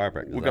hook the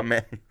chiropractors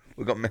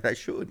We've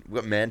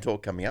got Man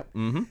Talk coming up,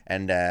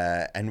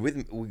 and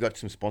we got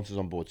some sponsors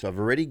on board. So I've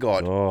already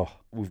got.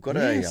 We've got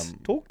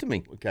talk to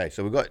me. Okay,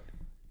 so we've got.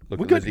 Look,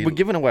 We're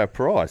giving away a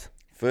prize.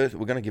 First,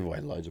 we're going to give away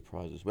loads of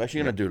prizes. We're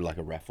actually going to do like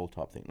a raffle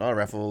type thing. Not a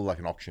raffle, like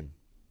an auction,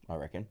 I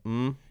reckon.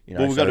 Well,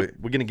 we're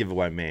going to give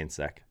away a man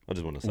sack. I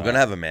just want to say we're going to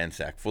have a man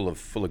sack full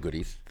of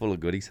goodies. full of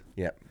goodies,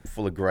 Yeah,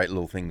 full of great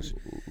little things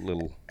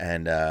little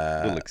and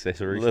little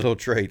accessories, little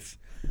treats,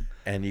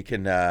 and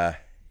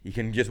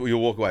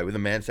you'll walk away with a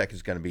man sack.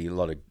 Is going to be a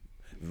lot of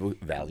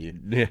value.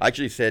 Yeah. I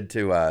actually said to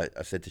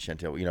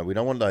Chantel, we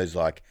don't want those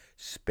like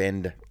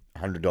spend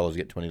 $100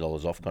 get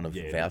 $20 off kind of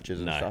vouchers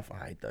and stuff.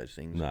 I hate those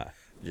things. No.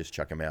 Just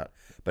chuck them out.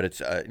 But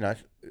it's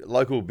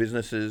local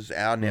businesses,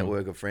 our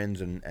network of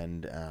friends and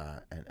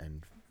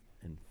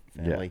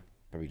family,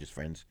 probably just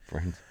friends.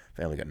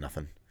 Family got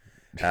nothing.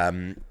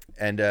 We're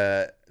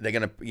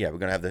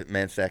gonna have the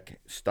man sack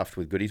stuffed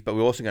with goodies, but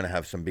we're also gonna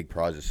have some big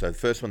prizes. So the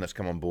first one that's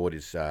come on board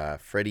is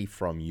Freddie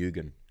from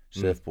Eugen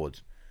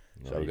Surfboards.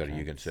 So we've got a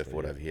Eugen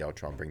surfboard over here. I'll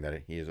try and bring that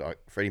in.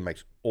 Freddie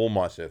makes all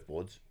my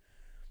surfboards,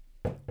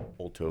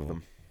 all two of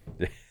them.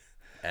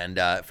 And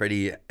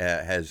Freddie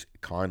has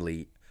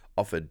kindly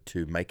offered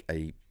to make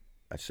a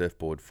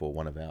surfboard for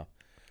one of our.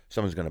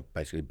 Someone's going to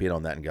basically bid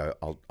on that and go,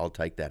 I'll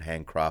take that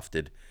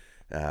handcrafted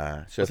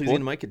surfboard. So he's going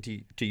to make it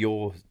to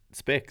your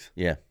specs.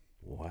 Yeah.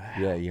 Wow.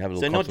 Yeah, you have a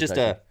So little not just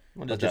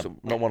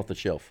not one off the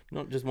shelf.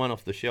 not just one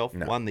off the shelf,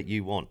 one that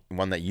you want.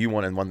 One that you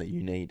want and one that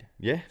you need.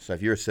 Yeah. So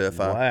if you're a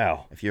surfer,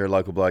 Wow. if you're a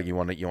local bloke, you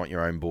want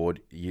your own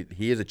board.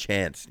 Here's a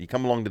chance. You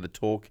come along to the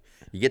talk,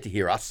 you get to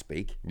hear us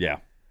speak. Yeah.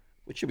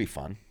 which should be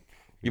fun.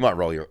 You might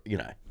roll you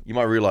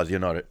might realise you're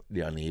not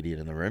the only idiot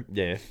in the room.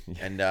 Yeah.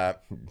 And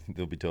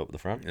There'll be two up the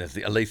front. there's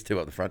at least two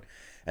up the front.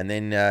 And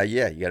then, you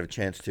have a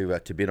chance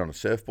to bid on a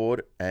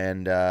surfboard.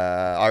 And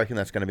I reckon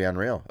that's going to be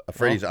unreal.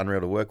 Freddie's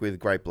unreal to work with,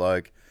 great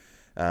bloke.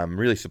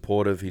 Really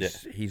supportive.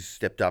 He's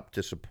stepped up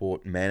to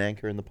support Man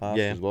Anchor in the past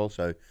as well.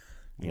 So,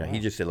 he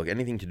just said, look,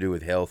 anything to do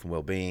with health and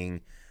well-being,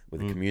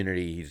 with the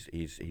community,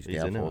 he's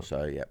down for.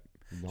 So, yeah.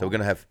 Nice. So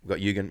we've got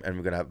Eugen, and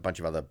we're going to have a bunch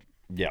of other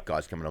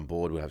guys coming on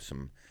board. We'll have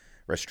some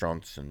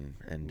restaurants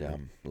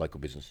and local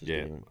businesses.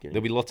 Yeah,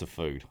 there'll be lots of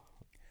food.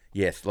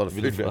 Yes, a lot of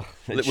food.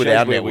 With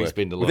our network.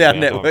 With our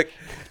network.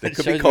 There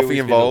could be coffee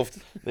involved.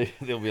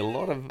 There'll be a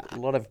lot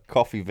of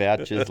coffee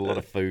vouchers, a lot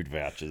of food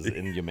vouchers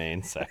in your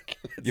man sack.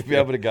 You'll be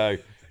able to go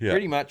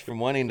pretty much from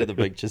one end of the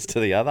beaches to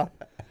the other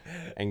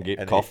and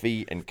get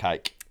coffee and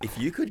cake. If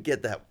you could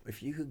get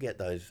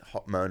those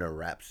Hot Mona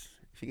wraps,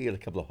 if you could get a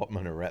couple of Hot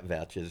Mona wrap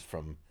vouchers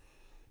from,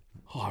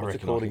 what's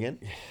it called again?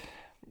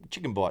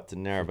 Chicken Bites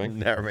in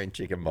Narrabeen. Narrabeen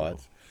Chicken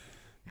Bites.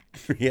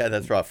 Yeah,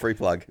 that's right. Free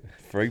plug.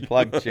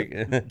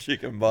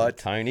 Chicken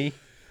Bites. Tony.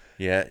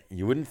 Yeah,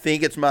 you wouldn't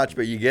think it's much,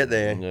 but you get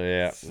there.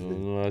 Yeah,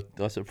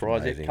 I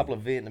surprised you. A couple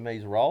of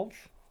Vietnamese rolls.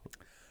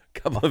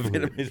 Couple of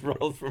Vietnamese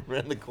rolls from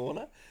around the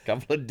corner.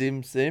 Couple of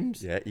dim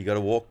sims. Yeah, you got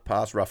to walk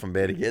past Rough and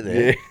Bear to get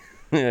there.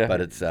 Yeah.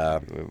 But it's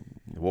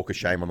walk of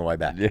shame on the way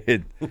back. Yeah,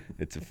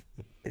 it's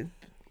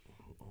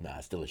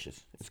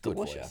delicious. It's good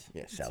delicious. for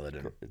you. Yeah, salad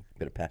and a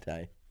bit of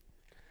pate.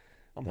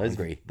 I'm those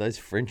hungry. Those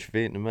French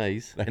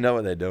Vietnamese. They know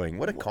what they're doing.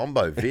 What a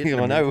combo.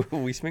 I know.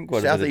 We spent quite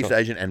a bit of Southeast time.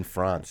 Asian and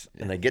France.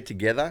 And they get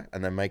together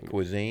and they make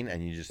cuisine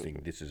and you just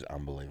think, this is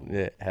unbelievable.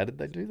 Yeah, how did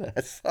they do that?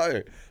 It's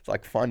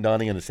like fine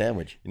dining and a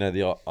sandwich. You know,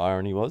 the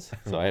irony was,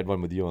 so I had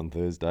one with you on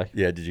Thursday.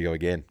 Yeah, did you go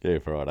again? Yeah,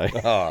 Friday.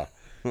 Oh,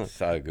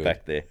 so good.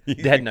 Back there.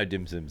 They had no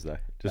dim sims, though.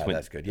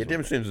 That's good. Yeah,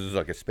 dim sims is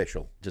like a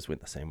special. Just went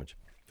the sandwich.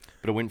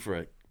 But I went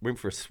for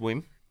a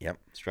swim. Yep.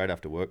 Straight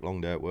after work, long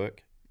day at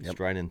work. Yep.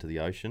 Straight into the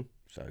ocean.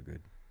 So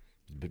good.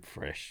 A bit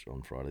fresh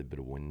on Friday, a bit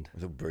of wind. It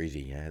was a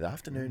breezy, yeah. The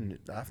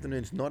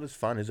afternoon's not as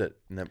fun, is it?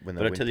 But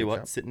I tell you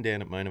what, sitting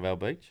down at Mona Vale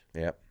Beach,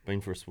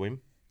 been for a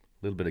swim,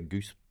 a little bit of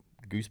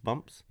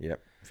goosebumps.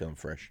 Yep, feeling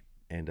fresh.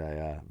 And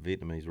a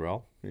Vietnamese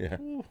roll. Yeah.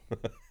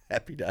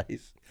 Happy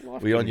days.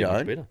 Life Were you on your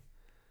own? Better.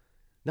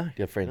 No. Do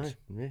you have friends?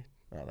 No, yeah.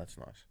 Oh, that's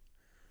nice.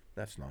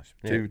 That's nice.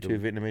 Yeah, two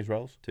Vietnamese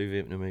rolls? Two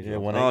Vietnamese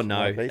rolls. One oh, each, no.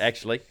 one piece?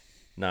 Actually,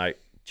 no.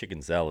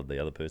 Chicken salad the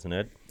other person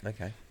had.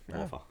 Okay.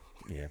 Offer.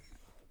 Yeah.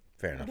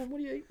 Fair enough. What are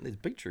you eating? There's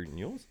beetroot in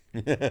yours.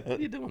 What are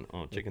you doing?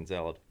 Oh, chicken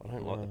salad. I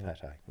don't like the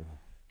pate.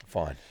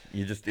 Fine.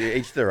 You just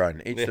each their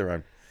own. Each their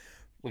own.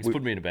 Looks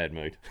put me in a bad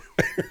mood.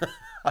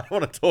 I don't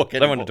want to talk anymore. I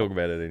don't want to talk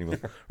about it anymore.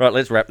 Right,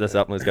 let's wrap this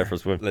up and let's go for a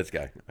swim. Let's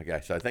go. Okay,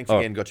 so thanks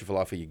again, Got You For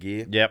Life, for your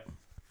gear. Yep.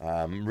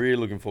 Really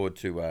looking forward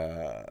to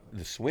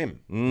the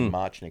swim in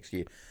March next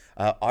year.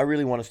 I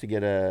really want us to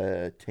get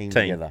a team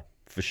together.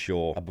 For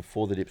sure. A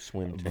Before the Dip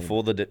swim team.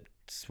 Before the Dip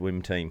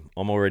swim team.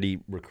 I'm already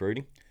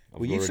recruiting.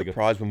 Were you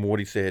surprised when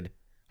Morty said,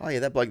 oh, yeah,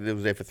 that bloke that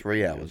was there for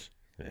 3 hours?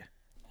 Yeah.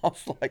 I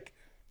was like,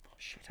 oh,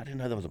 shit, I didn't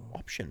know there was an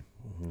option.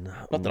 No.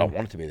 Not that I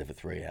wanted to be there for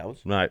 3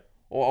 hours. No.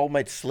 Or old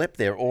mate slept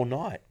there all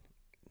night.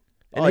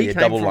 And he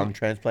double lung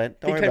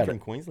transplant. Don't he worry came about from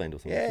it. Queensland or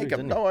something. Yeah, too,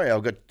 don't worry.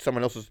 I've got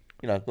someone else's,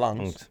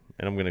 lungs.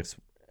 And I'm going to.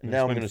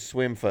 Now I'm going to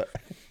swim for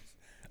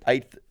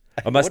I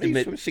must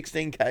admit,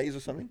 16 Ks or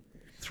something.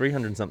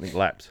 300 something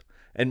laps.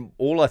 And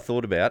all I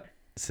thought about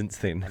since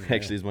then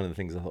actually is one of the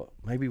things I thought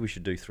maybe we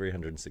should do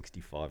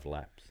 365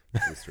 laps.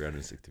 There's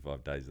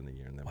 365 days in the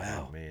year, and then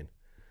wow, man,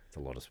 it's a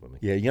lot of swimming.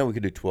 Yeah, we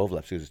could do 12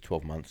 laps because it's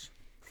 12 months.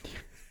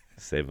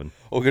 7.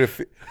 Or we're going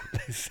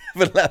to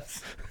 7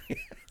 laps.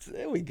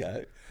 There we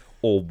go.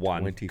 Or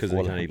 1 because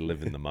we can only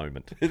live in the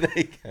moment. There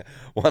you go.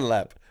 1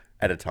 lap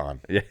at a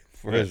time. Yeah.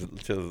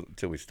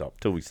 Till we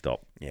stop. Till we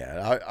stop.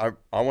 Yeah,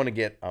 I want to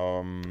get.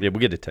 We'll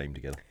get a team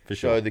together for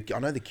sure. So I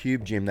know the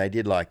Cube Gym. They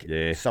did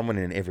someone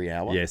in every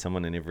hour. Yeah,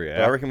 someone in every hour.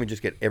 But I reckon we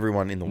just get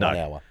everyone in the 1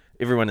 hour.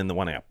 Everyone in the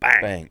 1 hour.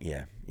 Bang. Bang.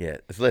 Yeah.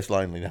 It's less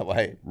lonely that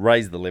way.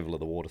 Raise the level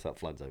of the water so it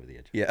floods over the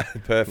edge. Yeah,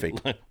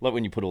 perfect. like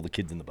when you put all the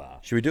kids in the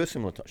bar. Should we do a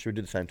similar time? Should we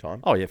do the same time?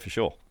 Oh yeah, for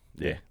sure.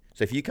 Yeah.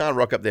 So if you can't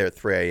rock up there at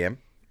 3 a.m,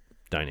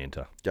 don't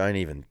enter. Don't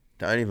even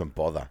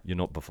bother. You're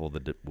not before the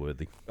dip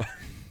worthy.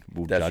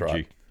 We'll That's judge right.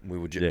 you. We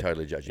will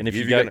totally judge you. And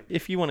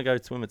if you want to go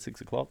swim at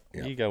 6 o'clock,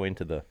 you go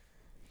into the.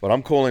 But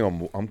I'm calling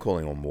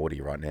on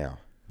Morty right now.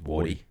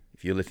 Morty,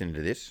 if you're listening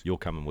to this, you're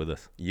coming with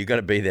us. You're going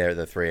to be there at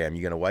the 3 a.m.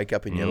 You're going to wake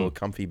up in your little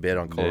comfy bed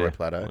on Colorado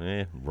Plateau.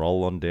 Yeah,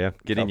 roll on down.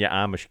 Get in your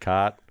Amish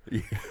cart.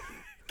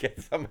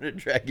 Get someone to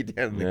drag you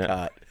down in the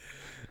cart.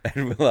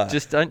 And we'll,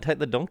 just don't take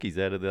the donkeys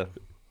out of the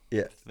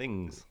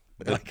things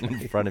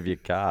in front of your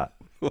cart.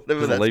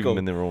 Whatever that's leave them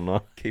in there all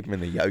night. Keep them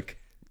in the yoke.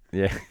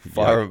 Yeah.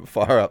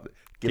 Fire up.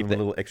 Give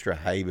them a little extra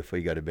hay before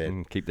you go to bed.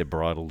 Keep their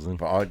bridles in.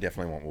 But I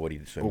definitely want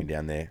Woody swimming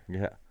down there.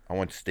 Yeah. I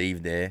want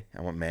Steve there.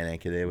 I want Man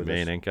Anchor there with us.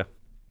 Man Anchor.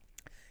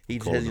 He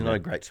says he's not a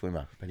great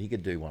swimmer, but he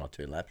could do 1 or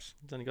 2 laps.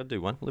 He's only got to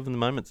do 1. Live in the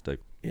moment, Steve.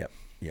 Yep.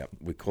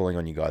 We're calling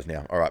on you guys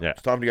now. All right.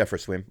 It's time to go for a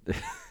swim.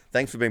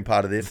 thanks for being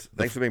part of this.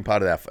 Thanks for being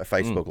part of our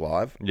Facebook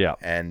Live. Yeah.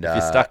 And If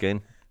you're stuck in.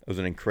 it was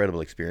an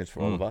incredible experience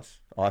for all of us.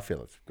 I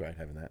feel it's great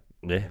having that.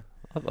 Yeah.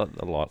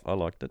 I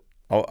liked it.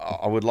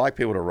 I would like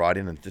people to write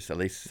in and just at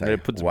least say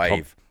put some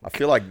wave. I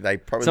feel like they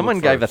probably Someone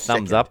looked for gave a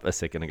thumbs second. up a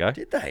second ago.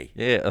 Did they?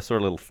 Yeah, I saw a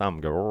little thumb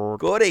go.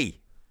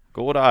 Gordy.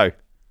 Gordo.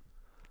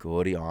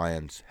 Gordy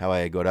Irons. How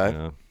are you,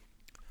 Gordo?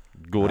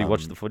 Gordy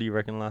watched the footy, you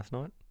reckon, last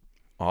night?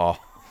 Oh.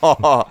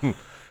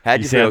 How'd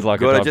He you sounds feel? like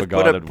a Gordo, type just of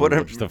guy that would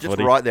watch the just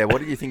footy. right there. What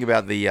did you think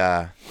about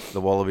the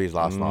Wallabies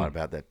last night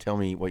about that? Tell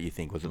me what you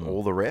think. Was it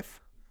all the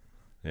ref?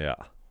 Yeah.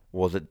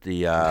 Was it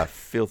the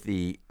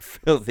filthy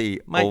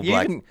Mate, All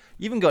Black? you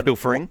even got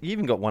pilfering? You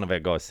even got one of our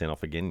guys sent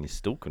off again. And you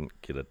still couldn't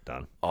get it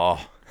done.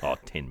 Oh,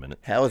 10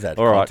 minutes. how was that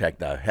All right. contact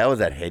though? How was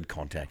that head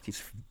contact?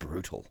 He's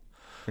brutal.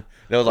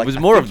 There was like, was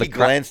more I of think the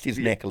he glanced his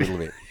neck a little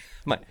bit.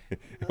 Mate,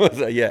 Was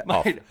it? Yeah.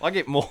 mate, I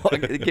get more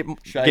get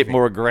Shaving.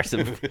 more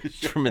aggressive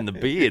trimming the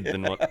beard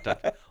than what.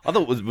 I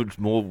thought was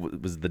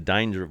the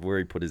danger of where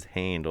he put his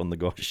hand on the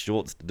guy's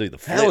shorts to do the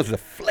flip. How was the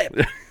flip?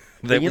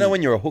 That You know was-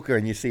 when you're a hooker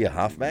and you see a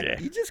halfback, Yeah.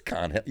 you just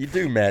can't help. You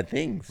do mad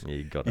things. Yeah,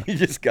 you got it. You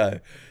just go,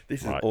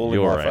 this is Right, all in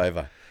you're my right.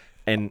 favour.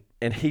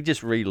 And he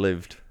just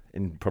relived,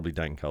 and probably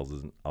Dane Coles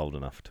isn't old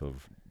enough to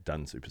have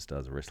done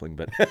Superstars of Wrestling,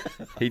 but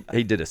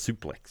he did a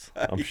suplex.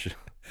 I'm sure.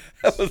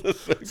 That was a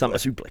super. Some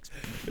suplex.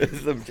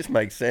 It just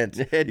makes sense.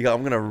 You go,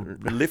 I'm going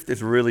to lift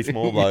this really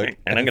small bloke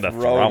and I'm going to just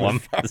throw him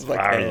him as far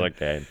as I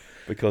can.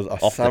 because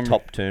Off the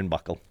top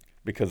turnbuckle.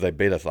 because they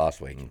beat us last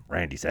week.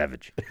 Randy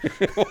Savage.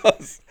 It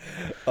was.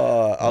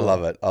 I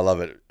love it. I love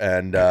it.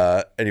 And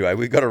anyway,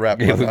 we've got to wrap.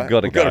 Yeah, we've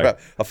gotta go.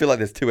 wrap. I feel like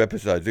there's 2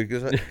 episodes. It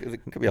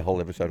could be a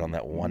whole episode on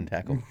that one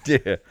tackle.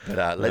 Yeah.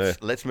 But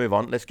let's move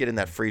on. Let's get in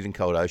that freezing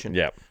cold ocean.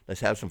 Yep.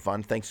 Let's have some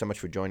fun. Thanks so much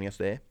for joining us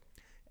there.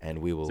 And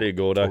we will See you,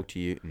 Gordo. talk to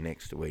you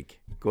next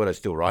week. Gordo's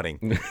still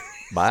writing.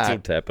 Bye. Still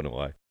tapping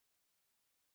away.